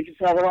said, make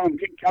yourself at home.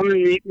 Come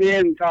and meet me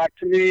and talk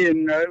to me.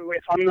 And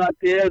if I'm not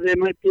there, they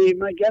might be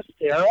my guest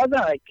there, or other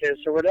hikers,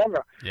 or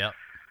whatever. Yeah.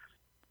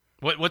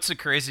 What's the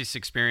craziest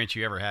experience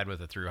you ever had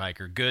with a through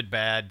hiker? Good,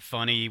 bad,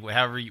 funny,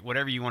 whatever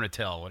you want to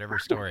tell, whatever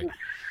story.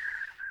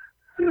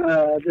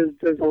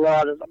 There's a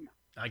lot of them.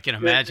 I can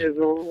imagine.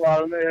 There's a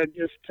lot of them.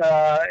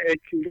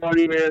 It can go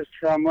anywhere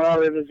from,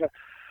 there was a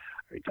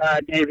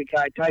retired Navy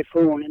guy,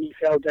 Typhoon, and he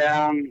fell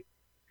down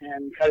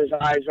and cut his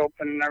eyes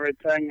open and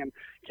everything, and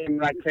came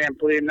right there and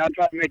bleeding. I'll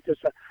try to make this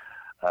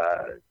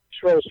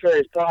short as straight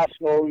as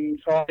possible. And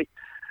so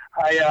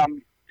I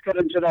got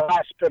him to the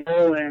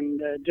hospital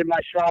and did my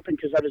shopping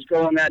because I was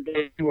going that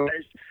day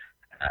anyways.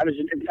 I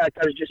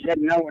was just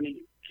heading out when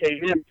he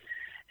came in.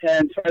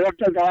 And so I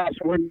looked at the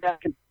hospital, went back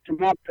and picked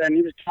him up, and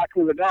he was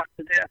talking with the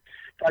doctor there,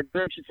 Dr.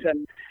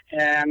 Richardson,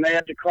 and they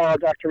had to call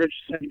Dr.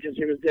 Richardson because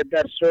he was their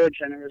best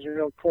surgeon. It was a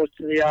real close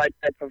to the eye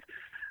type of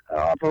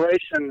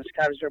operation this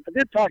guy was doing. But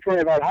they're talking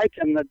about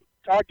hiking. The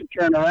doctor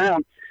turned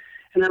around,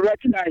 and I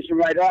recognized him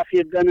right off. He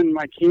had been in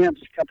my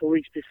camps a couple of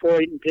weeks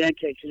before eating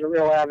pancakes. He's a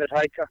real avid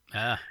hiker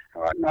and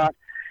whatnot.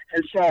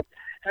 And so,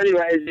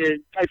 anyways,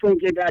 Typhoon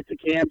came back to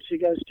camps. He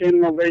got a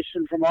standing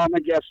ovation from all my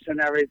guests and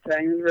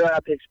everything. It was a real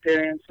happy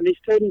experience. And he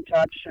stayed in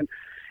touch, and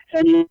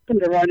he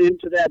happened to run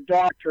into that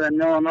doctor in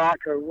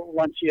Millinocker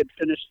once he had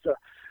finished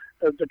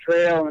the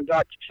trail, and the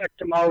doctor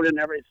checked him out and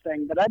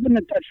everything. But I've been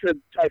in touch with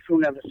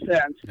Typhoon ever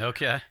since.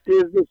 Okay.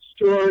 There's the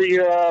story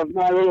of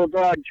my little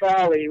dog,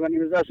 Charlie. When he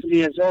was less than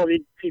years old,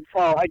 he'd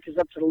follow hikers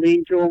up to the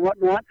lean-to and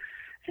whatnot,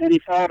 and he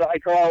followed a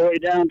hiker all the way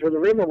down to the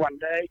river one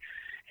day.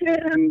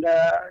 And,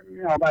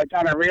 by the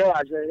time I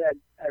realized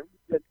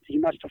that he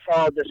must have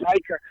followed this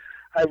hiker,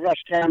 I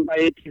rushed down by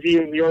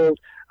ATV on the old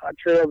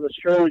trail the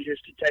Sterlings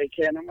used to take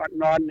in and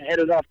whatnot, and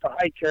headed off the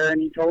hiker.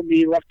 And he told me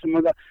he left him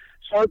with a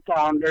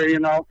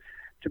southbounder,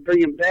 to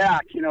bring him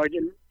back. He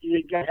didn't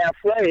he got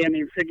halfway, and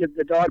he figured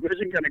the dog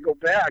wasn't going to go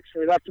back,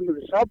 so he left him with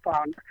a cell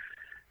pounder.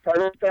 So I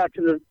went back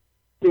to the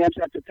camps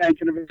after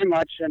thanking him very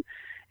much,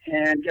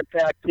 and get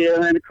back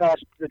there and across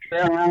the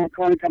trail. Around the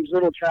corner comes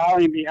little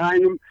Charlie, and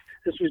behind him,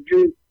 this was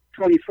June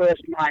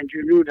 21st, mind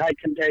you, nude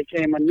hiking day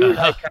came, a nude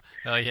hiker.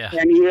 Oh, yeah.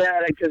 And he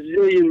had like a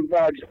zillion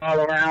bugs all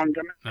around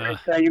him and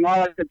everything. And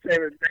all I could say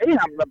was, damn,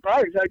 the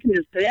bugs, I can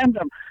just stand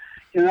them.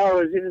 You know,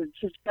 it was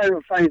just kind of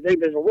a funny thing.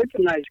 There's a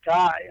wicked nice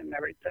guy and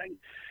everything.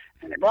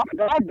 And they brought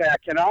my dog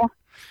back, you know.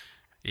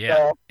 Yeah,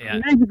 so, yeah.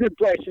 Maine's a good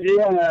place. If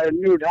you're on a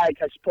nude hike,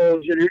 I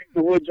suppose, you're in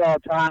the woods all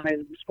the time. I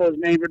suppose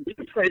Maine would be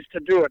the place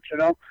to do it, you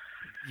know.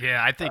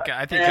 Yeah, I think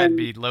I'd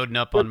be loading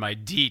up on my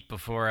DEET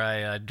before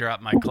I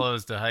drop my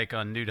clothes to hike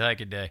on nude hike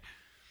a day.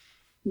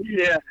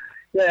 Yeah,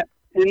 yeah.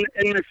 And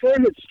my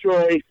favorite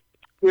story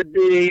would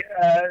be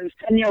this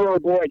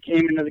 10-year-old boy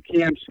came into the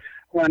camps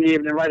one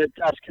evening right at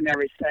dusk and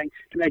everything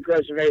to make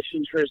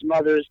reservations for his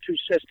mother's two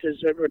sisters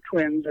that were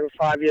twins. They were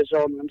 5 years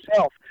older than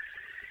himself.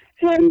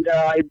 And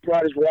he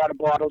brought his water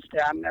bottles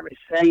down and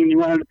everything, and he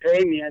wanted to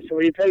pay me. I said,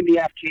 well, you pay me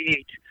after you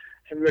eat.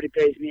 Everybody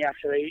pays me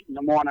after they eat in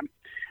the morning.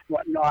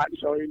 Whatnot,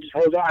 so he just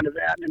hold on to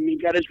that. And he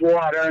got his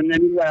water, and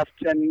then he left.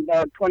 And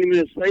about 20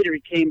 minutes later,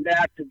 he came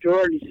back to the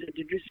door, and he said,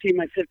 "Did you see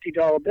my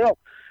 $50 bill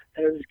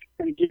that I was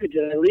going to give you?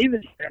 Did I leave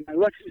it here?" And I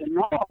looked and said,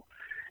 "No."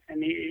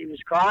 And he was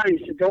crying.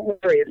 He said, "Don't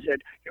worry." I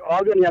said, "You're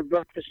all going to have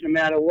breakfast no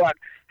matter what."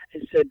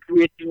 He said,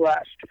 "Read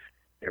last."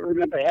 I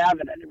remember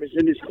having it. It was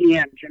in his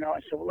hand, you know.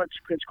 I said, "Well,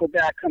 let's go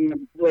back on the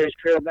Blaze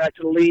Trail back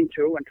to the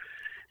lean-to and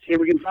see if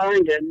we can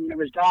find it." And it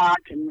was dark,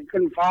 and we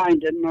couldn't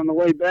find it. And on the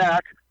way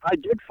back, I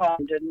did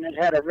find it, and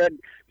it had a red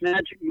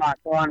magic mark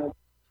on it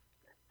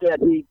that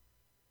he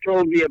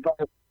told me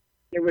about.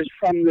 It was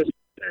from this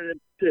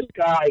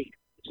guy,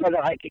 this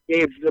other hiker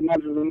gave the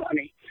mother the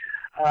money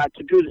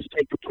to do this,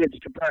 take the kids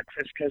to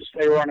breakfast because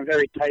they were on a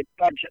very tight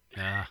budget.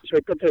 Yeah. So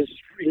he put his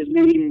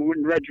name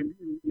in red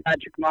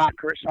magic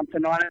marker or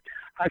something on it.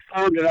 I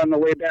found it on the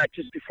way back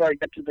just before I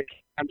got to the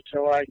camp,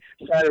 so I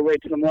decided to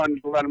wait till the morning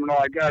to let them know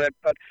I got it.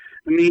 But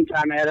in the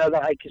meantime, I had other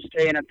hikers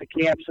staying at the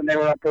camps, and they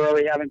were up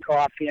early having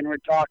coffee, and we're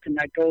talking.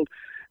 I told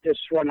this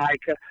one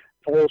hiker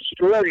the whole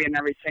story and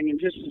everything, and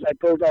just as I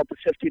pulled out the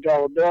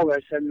 $50 bill,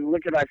 I said,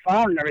 "Look what I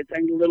found," and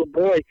everything. The little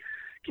boy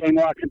came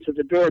walking to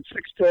the door at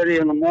 6:30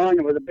 in the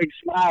morning with a big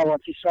smile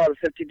once he saw the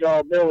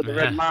 $50 bill with the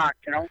red mark,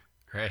 you know.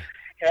 Great.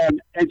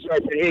 And so I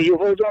said, "Hey, you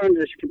hold on to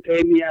this. You can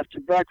pay me after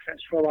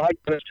breakfast." Well, the hiker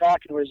I was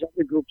talking with his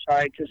other group's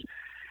hikers.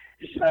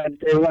 He said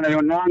they want to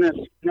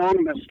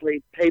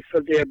anonymously pay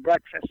for their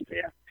breakfast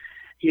there,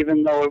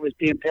 even though it was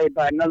being paid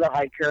by another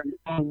hiker,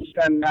 and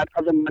spend that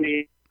other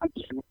money on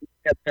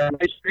get their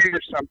ice cream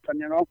or something,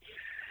 you know.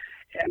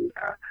 And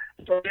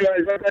so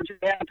that's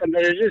what happened.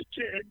 There's just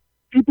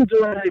people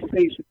doing nice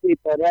things for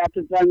people. It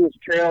happens on this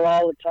trail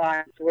all the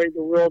time. It's the way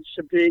the world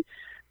should be.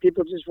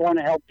 People just want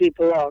to help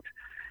people out,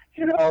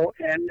 you know,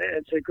 and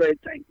it's a great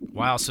thing.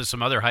 Wow, so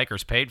some other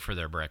hikers paid for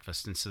their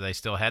breakfast, and so they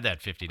still had that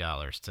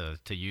 $50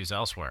 to use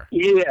elsewhere.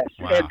 Yes,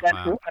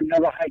 Wow.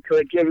 Another hiker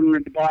had given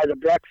them to buy the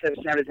breakfast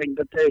and everything,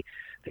 but they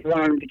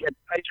wanted them to get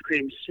ice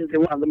creams. They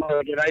wanted them all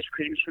to get ice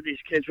creams for these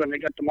kids when they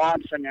got to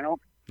Monson, you know.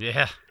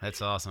 Yeah,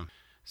 that's awesome.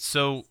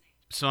 So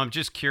I'm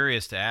just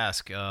curious to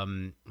ask,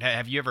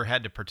 have you ever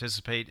had to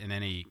participate in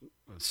any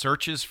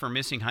searches for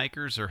missing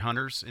hikers or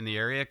hunters in the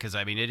area? Because,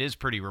 I mean, it is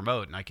pretty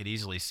remote, and I could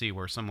easily see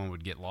where someone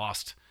would get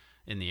lost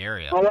in the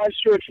area. Well, I've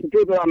searched for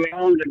people on my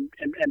own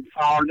and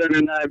found it,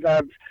 and I've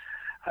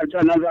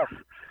done other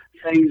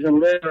things and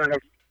lived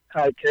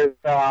hikers.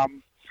 Yeah,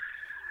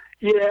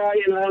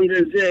 you know,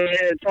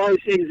 it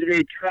always seems to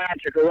be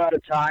tragic a lot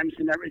of times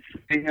and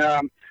everything.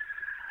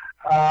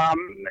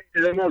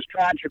 The most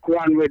tragic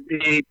one would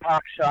be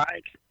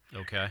Parkside.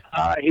 Okay.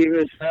 He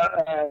was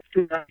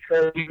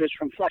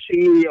from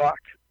Flushing, New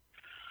York.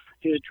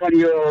 He was a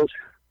 20-year-old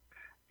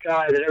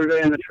guy that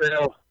everybody on the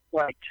trail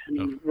liked, and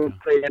he wrote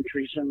great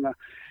entries in the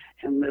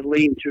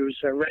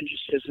lean-tos,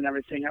 registers and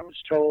everything, I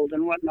was told,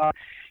 and whatnot.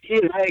 He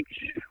hiked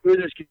with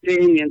his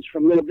companions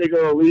from Little Big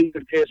Old Lean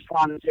to Pierce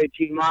Pond. It's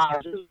 18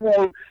 miles. It was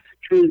long,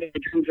 June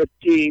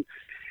 15,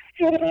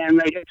 and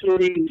they get to the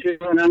lean-to,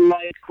 and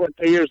unlike what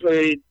they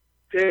usually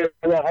do,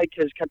 the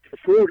hikers kept the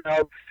food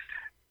out.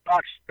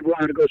 Fox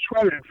wanted to go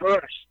swimming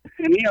first,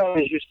 and he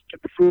always used to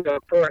get the food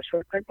out first,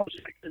 like most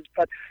hikers,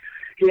 but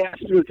he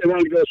asked them if they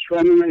wanted to go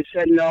swimming. They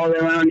said no, they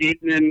went on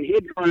eating, and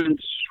he'd gone and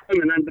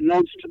swimming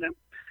unbeknownst to them.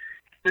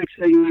 Next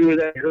thing you knew,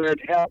 they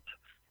heard help,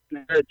 and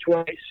they heard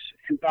twice,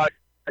 and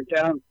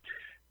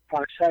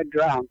Parkside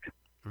drowned.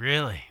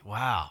 Really?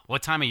 Wow.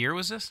 What time of year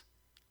was this?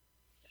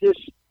 This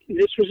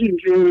was in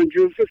June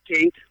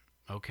 15th.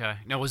 Okay.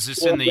 Now, was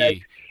this in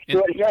the...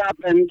 What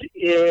happened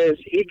is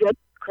he got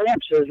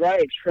cramps in his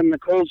legs from the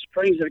cold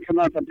springs that come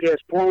up on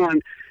Pierce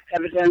Pond.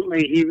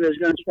 Evidently, he was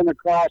going to swim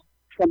across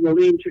from the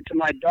lean-to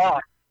my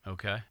dock.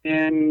 Okay.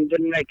 And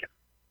didn't make it.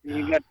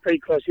 He got pretty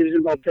close. He was in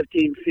about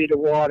 15 feet of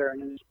water,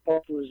 and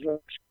both of his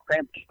legs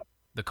cramped up.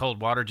 The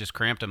cold water just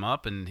cramped him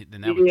up, and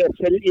then that was... Yes,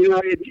 and, you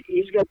know,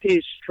 he's got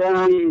these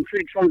strong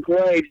tree trunk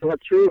legs. A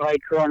through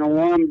hiker on a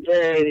warm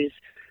day, these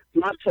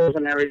muscles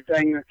and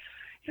everything.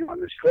 You know,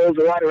 this cold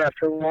water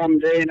after a warm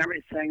day and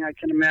everything, I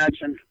can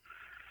imagine.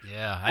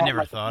 Yeah, I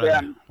never thought of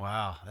that.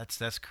 Wow,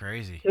 that's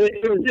crazy.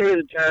 It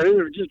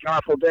was just an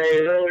awful day.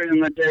 Earlier in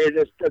the day,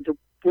 the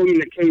woman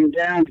that came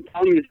down to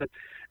tell me that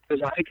there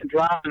was a hiker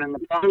drowning in the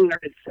pond and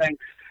everything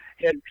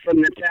had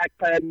been attacked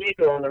by a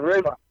needle in the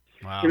river.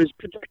 Wow. He was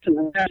protecting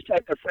the nest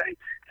type of thing.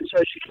 And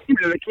so she came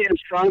to the camp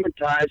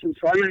traumatized, and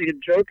so I made a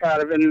joke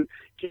out of it and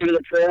gave it a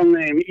trail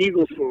name,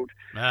 Eagle Food.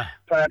 Ah.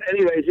 But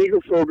anyways,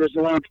 Eagle Food was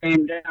the one who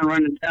came down,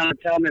 running down to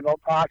tell me about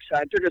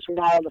Parkside. It took us a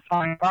while to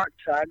find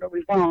Parkside, but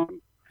we found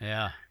him.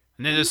 Yeah.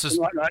 And then this is,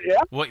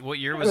 yeah. What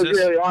year was this? It was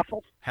really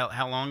awful.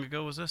 How long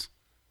ago was this?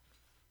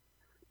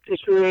 This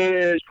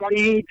was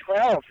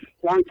 2012,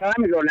 a long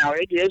time ago now,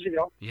 8 years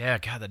ago. Yeah,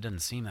 God, that doesn't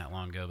seem that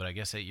long ago, but I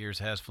guess 8 years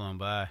has flown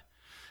by.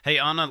 Hey,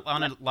 on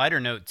a lighter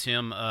note,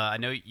 Tim, I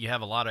know you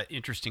have a lot of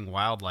interesting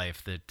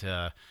wildlife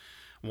that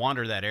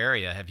wander that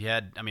area. Have you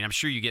had? I mean, I'm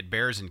sure you get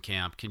bears in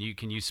camp. Can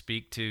you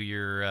speak to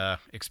your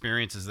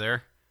experiences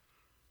there?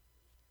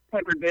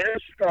 Like with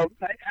bears, so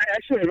I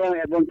actually have only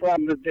had one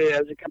problem with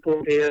bears, a couple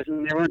of bears,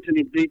 and there weren't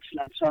any beech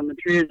nuts on the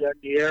trees that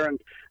year, and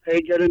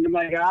they get into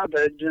my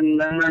garbage and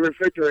then my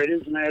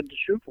refrigerators, and I had to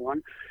shoot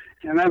one.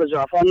 And that was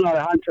awful. I'm not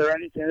a hunter or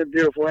anything. It's a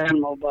beautiful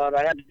animal, but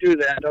I had to do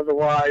that.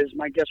 Otherwise,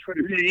 my guests would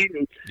have been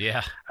eaten.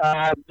 Yeah.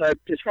 But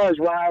as far as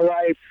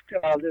wildlife,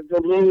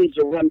 the loons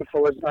are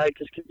wonderful. As I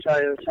just can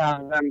tell you the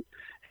sound of them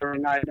every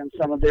night and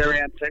some of their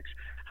antics.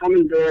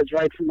 Hummingbirds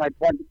right from my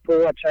front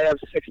porch. I have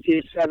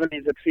 60, 70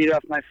 that feed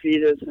off my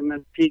feeders, and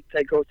then peak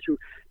they go through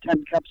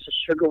 10 cups of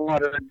sugar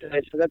water a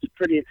day. So that's a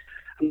pretty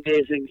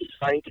amazing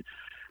sight.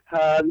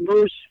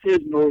 Moose is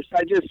moose.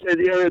 I just said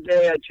the other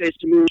day I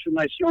chased a moose with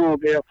my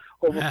snowmobile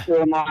over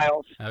 4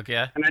 miles.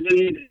 Okay. And I didn't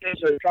need to,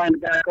 so I was trying to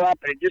back up,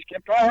 but it just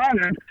kept on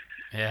running.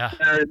 Yeah.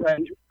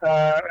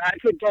 I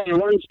could tell you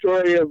one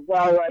story of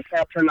wildlife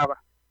after another.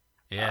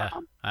 Yeah,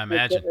 I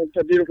imagine. It's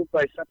a beautiful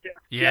place up there.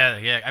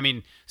 Yeah. I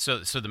mean, so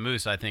the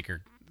moose, I think,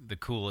 are the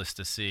coolest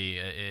to see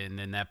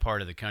in that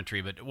part of the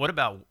country. But what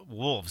about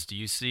wolves? Do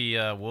you see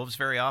wolves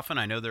very often?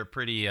 I know they're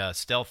pretty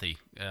stealthy.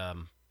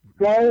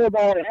 Well,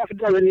 about half a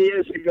dozen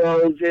years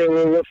ago, there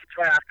were wolf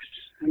tracks,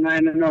 and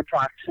then no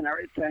tracks and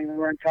everything. They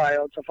weren't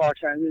coyotes or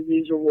foxes.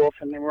 These were wolf,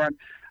 and they weren't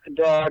a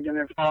dog, and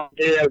they're found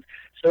dead.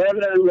 So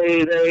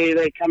evidently,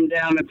 they come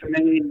down into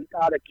Maine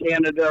out of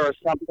Canada or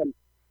something.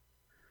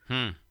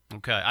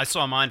 Okay, I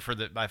saw mine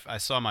I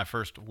saw my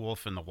first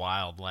wolf in the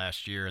wild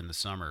last year in the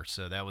summer,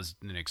 so that was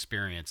an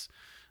experience.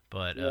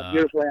 But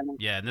beautiful animal.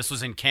 Yeah, and this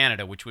was in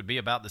Canada, which would be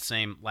about the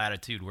same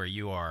latitude where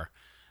you are.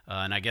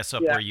 And I guess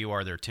up where you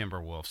are, they're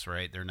timber wolves,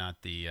 right? They're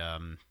not the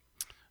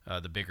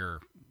bigger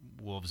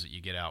wolves that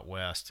you get out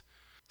west.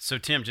 So,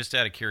 Tim, just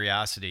out of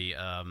curiosity,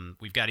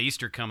 we've got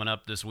Easter coming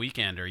up this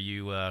weekend. Are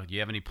you? Do you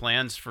have any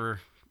plans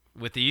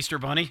with the Easter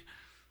Bunny?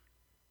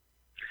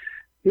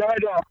 No, I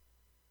don't.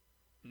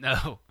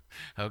 No.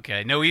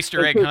 Okay. No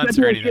Easter egg hunts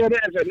or anything.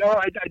 No,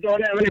 I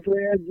don't have any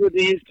plans with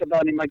the Easter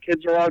Bunny. My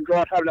kids are all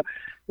grown up.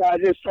 No, I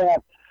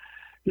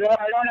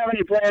don't have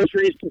any plans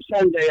for Easter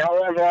Sunday.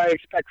 However, I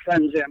expect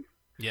friends in.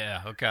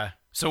 Yeah, okay.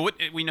 So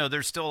we know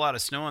there's still a lot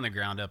of snow on the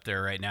ground up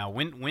there right now.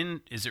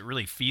 When is it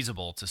really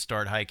feasible to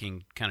start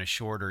hiking kind of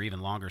short or even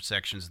longer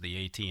sections of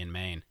the AT in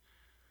Maine?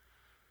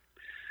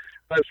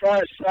 As far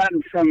as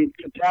starting from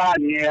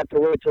Katahdin, you have to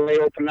wait till they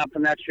open up,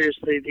 and that's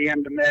usually the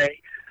end of May.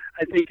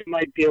 I think it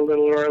might be a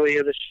little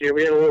earlier this year.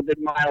 We had a little bit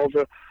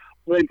milder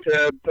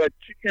winter, but,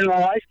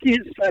 I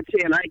start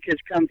seeing hikers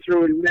come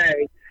through in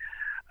May.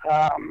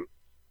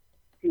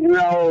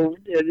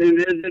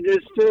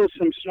 There's still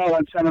some snow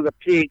on some of the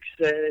peaks.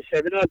 They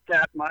say, but not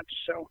that much.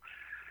 So,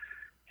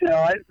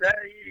 other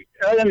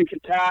than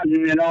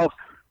Katahdin,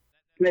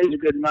 May's a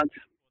good month.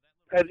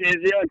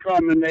 The only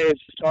problem in May is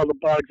just all the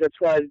bugs. That's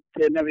why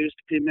there never used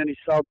to be many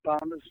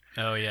southbounders.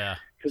 Oh, yeah.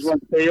 Because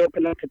once they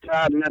open up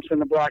Katahdin, that's when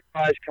the black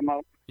flies come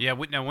out. Yeah,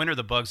 now when are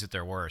the bugs at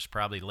their worst?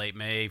 Probably late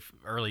May,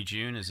 early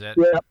June? Is that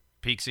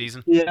peak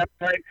season? Yeah,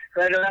 right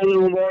around the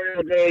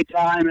Memorial Day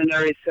time and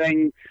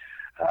everything.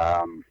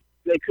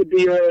 They could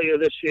be earlier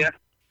this year.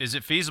 Is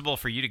it feasible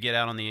for you to get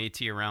out on the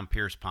AT around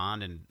Pierce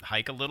Pond and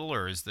hike a little,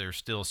 or is there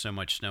still so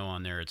much snow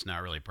on there it's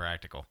not really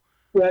practical?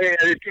 Well, yeah,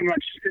 there's too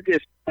much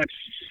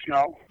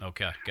snow.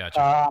 Okay,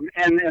 gotcha.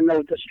 And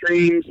the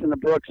streams and the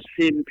brooks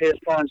feeding Pierce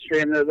Pond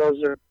stream,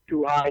 those are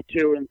too high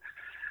too. And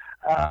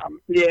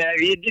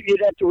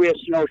you'd have to wear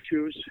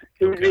snowshoes.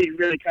 It would be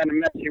really kind of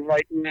messy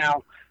right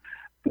now,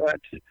 but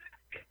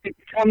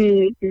come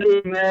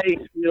mid-May,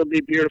 it'll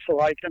be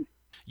beautiful hiking.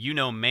 You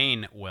know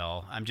Maine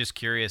well. I'm just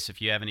curious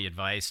if you have any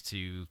advice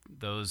to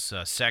those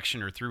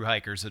section or through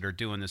hikers that are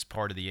doing this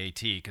part of the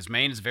AT, because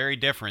Maine is very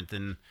different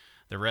than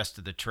the rest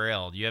of the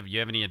trail. Do you have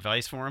any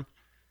advice for them?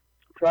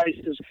 This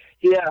is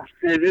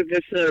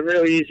a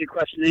really easy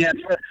question to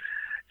answer.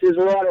 There's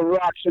a lot of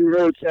rocks and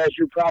roots, as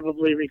you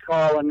probably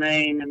recall, in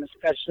Maine, and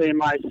especially in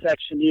my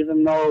section,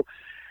 even though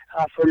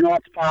for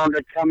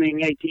northbounder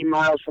coming 18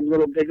 miles from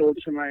Little Bigelow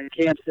to my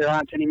camps, there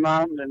aren't any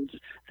mountains.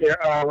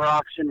 There are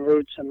rocks and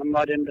roots and the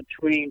mud in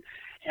between.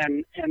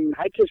 And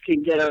hikers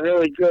can get a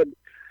really good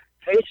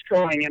pace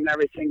going and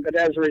everything, but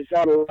as a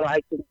result, a lot of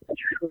hikers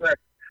hurt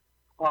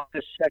on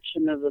this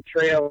section of the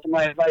trail. So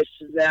my advice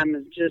to them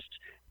is just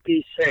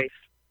be safe,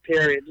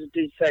 period. Just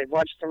be safe.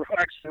 Watch the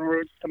rocks, the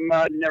roots, the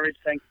mud, and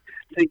everything.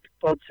 Think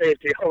about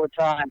safety all the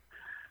time.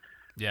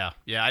 Yeah.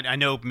 I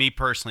know me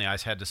personally, I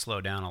had to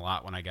slow down a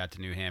lot when I got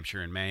to New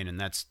Hampshire and Maine, and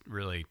that's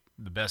really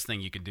the best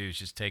thing you can do is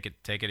just take it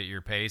at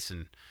your pace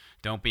and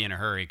don't be in a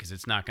hurry, because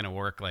it's not going to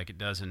work like it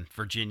does in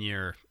Virginia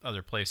or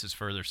other places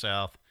further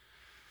south.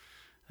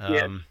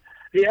 Yeah.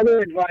 The other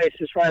advice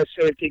as far as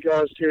safety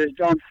goes too is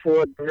don't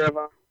ford the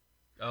river.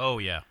 Oh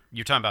yeah,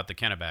 you're talking about the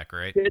Kennebec,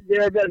 right?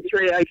 There have been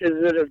 3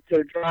 hikers that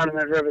have drowned in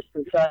that river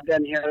since I've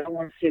been here. I don't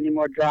want to see any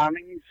more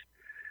drownings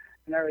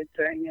and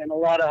everything. And a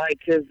lot of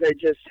hikers, they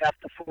just have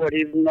to ford,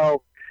 even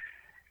though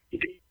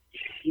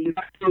you're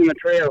not doing the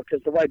trail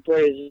because the white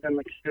blaze is in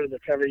the queue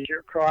that covers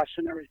your cross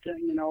and everything,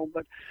 you know.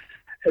 But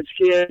it's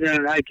scared,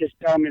 and hikers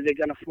tell me they're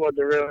going to ford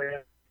the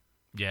river.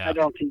 Yeah. I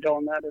don't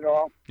condone that at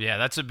all. Yeah,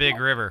 that's a big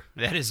river.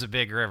 That is a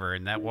big river,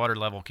 and that water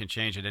level can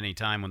change at any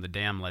time when the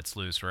dam lets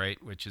loose,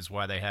 right? Which is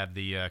why they have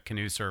the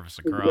canoe service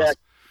across.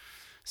 Exactly.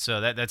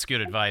 So that's good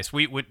advice.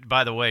 We would,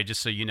 by the way,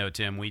 just so you know,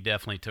 Tim, we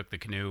definitely took the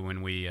canoe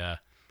when we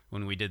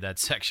did that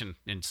section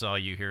and saw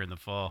you here in the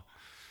fall.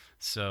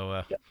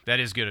 So that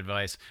is good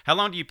advice. How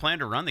long do you plan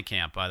to run the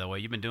camp, by the way?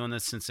 You've been doing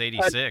this since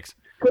 '86.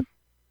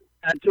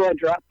 Until I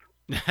drop.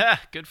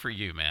 Good for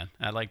you, man.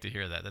 I'd like to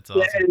hear that. That's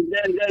awesome. Yeah,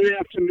 and then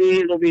after me,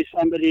 it'll be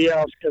somebody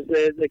else, because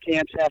the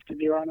camps have to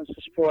be run as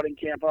a sporting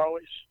camp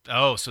always.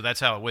 Oh, so that's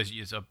how it was.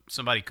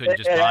 Somebody couldn't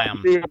just buy buy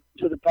them. Be up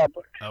to the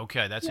public.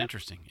 Okay, that's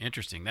interesting.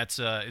 That's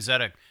is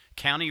that a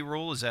county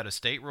rule? Is that a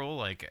state rule?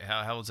 Like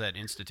how is that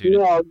instituted?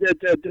 No,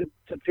 the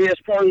Pierce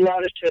Pond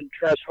Watershed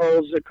Trust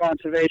holds a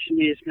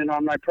conservation easement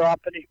on my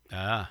property.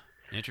 Ah,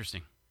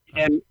 interesting.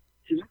 And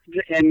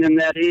in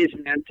that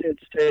easement, it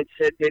states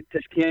it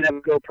just can't ever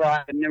go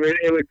private. And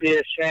it would be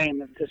a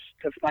shame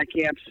if my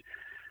camps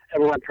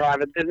ever went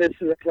private. This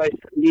is a place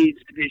that needs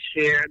to be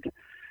shared,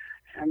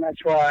 and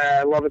that's why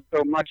I love it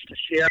so much to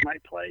share my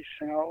place.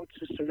 You know, it's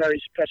just a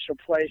very special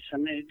place,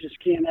 and you just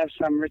can't have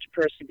some rich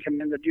person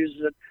come in that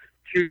uses it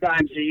 2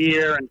 times a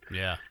year. And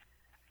yeah,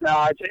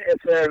 no,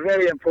 it's a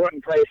very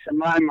important place in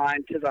my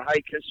mind to the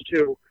hikers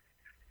too.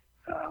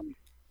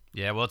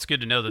 Yeah, well, it's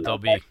good to know that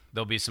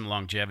there'll be some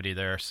longevity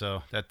there.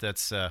 So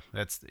that's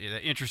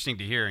interesting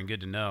to hear and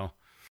good to know.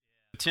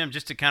 Tim,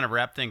 just to kind of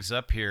wrap things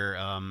up here,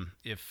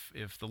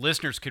 if the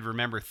listeners could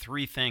remember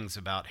 3 things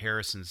about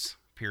Harrison's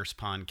Pierce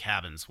Pond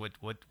Cabins, what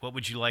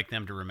would you like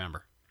them to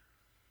remember?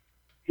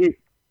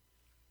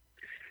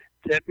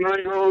 That my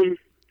home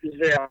is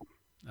there.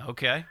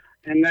 Okay.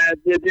 And that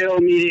they'll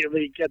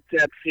immediately get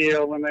that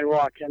feel when they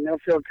walk in. They'll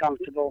feel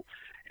comfortable.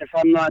 If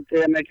I'm not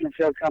there making them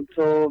feel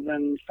comfortable,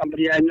 then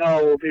somebody I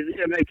know will be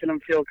there making them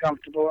feel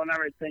comfortable and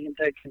everything and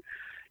taking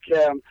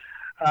care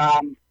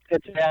of them.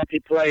 It's a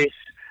happy place.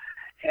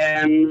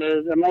 And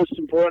the most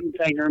important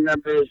thing to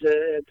remember is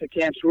that the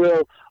camps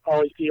will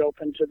always be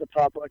open to the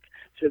public,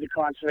 to the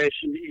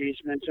conservation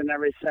easements and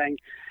everything.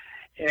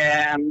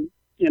 And,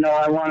 you know,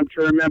 I want them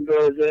to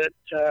remember that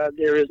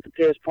there is the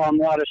Pierce Pond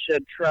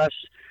Watershed Trust,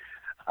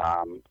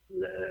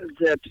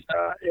 that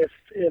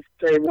if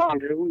they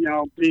want to, you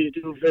know, please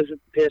do visit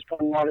the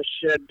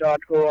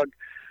piercepondwatershed.org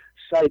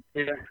site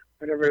there,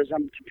 whatever it is.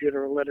 I'm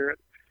computer illiterate.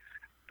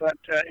 But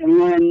and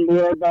learn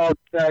more about,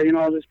 you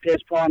know, this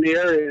Pierce Pond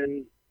area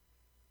and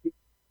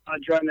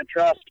join the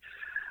trust.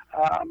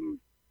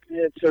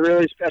 It's a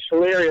really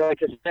special area,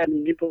 like I said,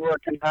 and people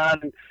working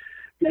hard and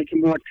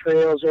making more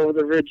trails over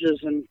the ridges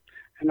and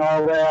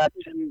all that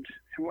and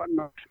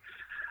whatnot.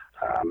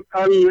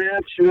 Other than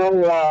that, you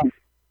know,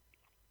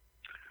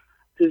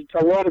 there's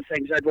a lot of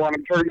things I'd want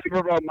to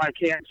remember about my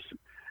camps,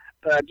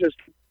 but just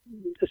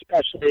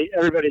especially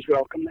everybody's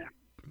welcome there.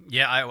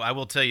 Yeah, I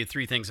will tell you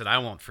 3 things that I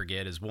won't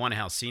forget is, 1,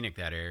 how scenic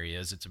that area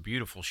is. It's a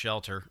beautiful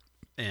shelter,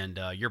 and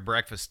your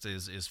breakfast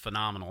is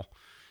phenomenal,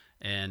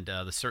 and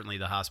certainly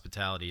the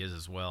hospitality is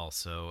as well.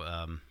 So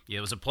yeah,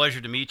 it was a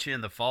pleasure to meet you in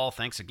the fall.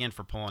 Thanks again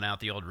for pulling out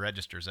the old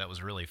registers. That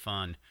was really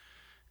fun.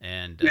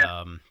 And,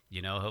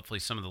 you know, hopefully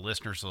some of the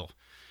listeners will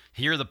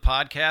hear the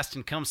podcast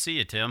and come see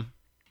you, Tim.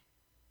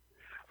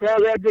 Well,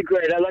 that'd be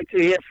great. I'd like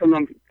to hear from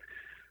them.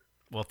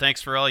 Well,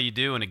 thanks for all you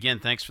do, and again,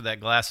 thanks for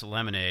that glass of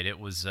lemonade. It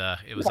was a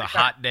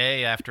hot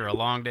day after a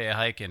long day of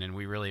hiking, and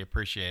we really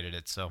appreciated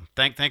it. So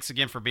thanks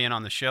again for being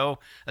on the show,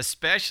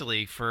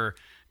 especially for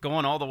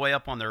going all the way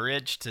up on the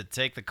ridge to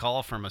take the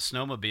call from a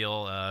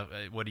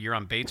snowmobile. You're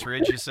on Bates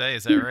Ridge, you say?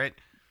 Is that right?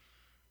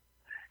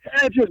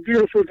 Yeah, it's just a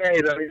beautiful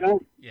day, though, you know?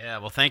 Yeah,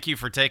 well, thank you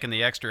for taking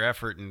the extra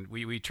effort, and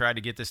we tried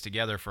to get this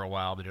together for a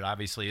while, but it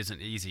obviously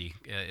isn't easy,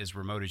 as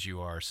remote as you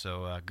are.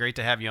 So great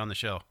to have you on the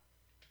show.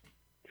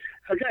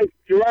 Okay,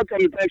 you're welcome,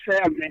 and thanks for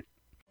having me.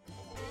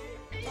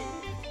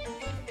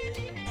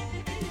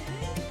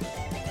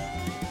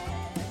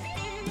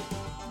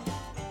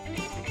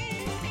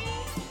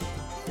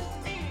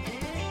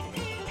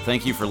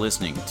 Thank you for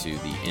listening to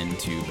the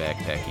Into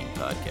Backpacking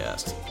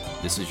podcast.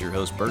 This is your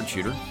host, Bird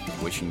Shooter,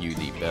 wishing you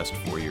the best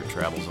for your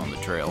travels on the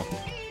trail.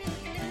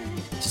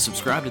 To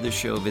subscribe to this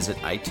show, visit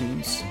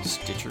iTunes,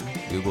 Stitcher,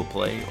 Google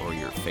Play, or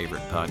your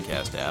favorite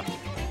podcast app,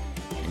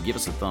 and give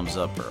us a thumbs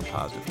up or a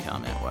positive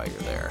comment while you're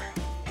there.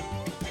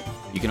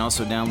 You can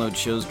also download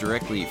shows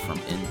directly from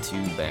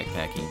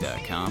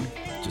intobackpacking.com.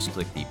 Just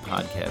click the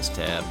podcast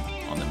tab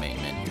on the main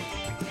menu.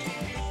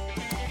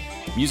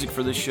 Music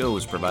for this show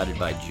was provided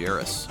by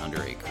Jairus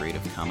under a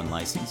Creative Commons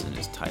license and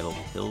is titled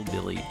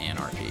Hillbilly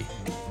Anarchy.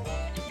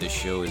 This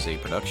show is a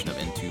production of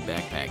Into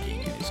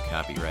Backpacking and is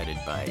copyrighted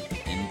by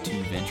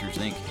Into Ventures,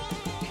 Inc.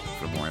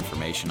 For more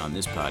information on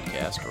this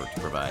podcast or to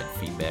provide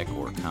feedback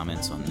or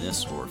comments on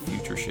this or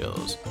future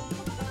shows,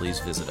 please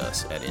visit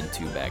us at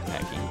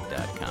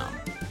intobackpacking.com.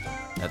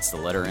 That's the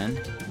letter N,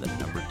 the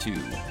number 2,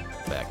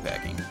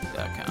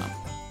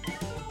 backpacking.com.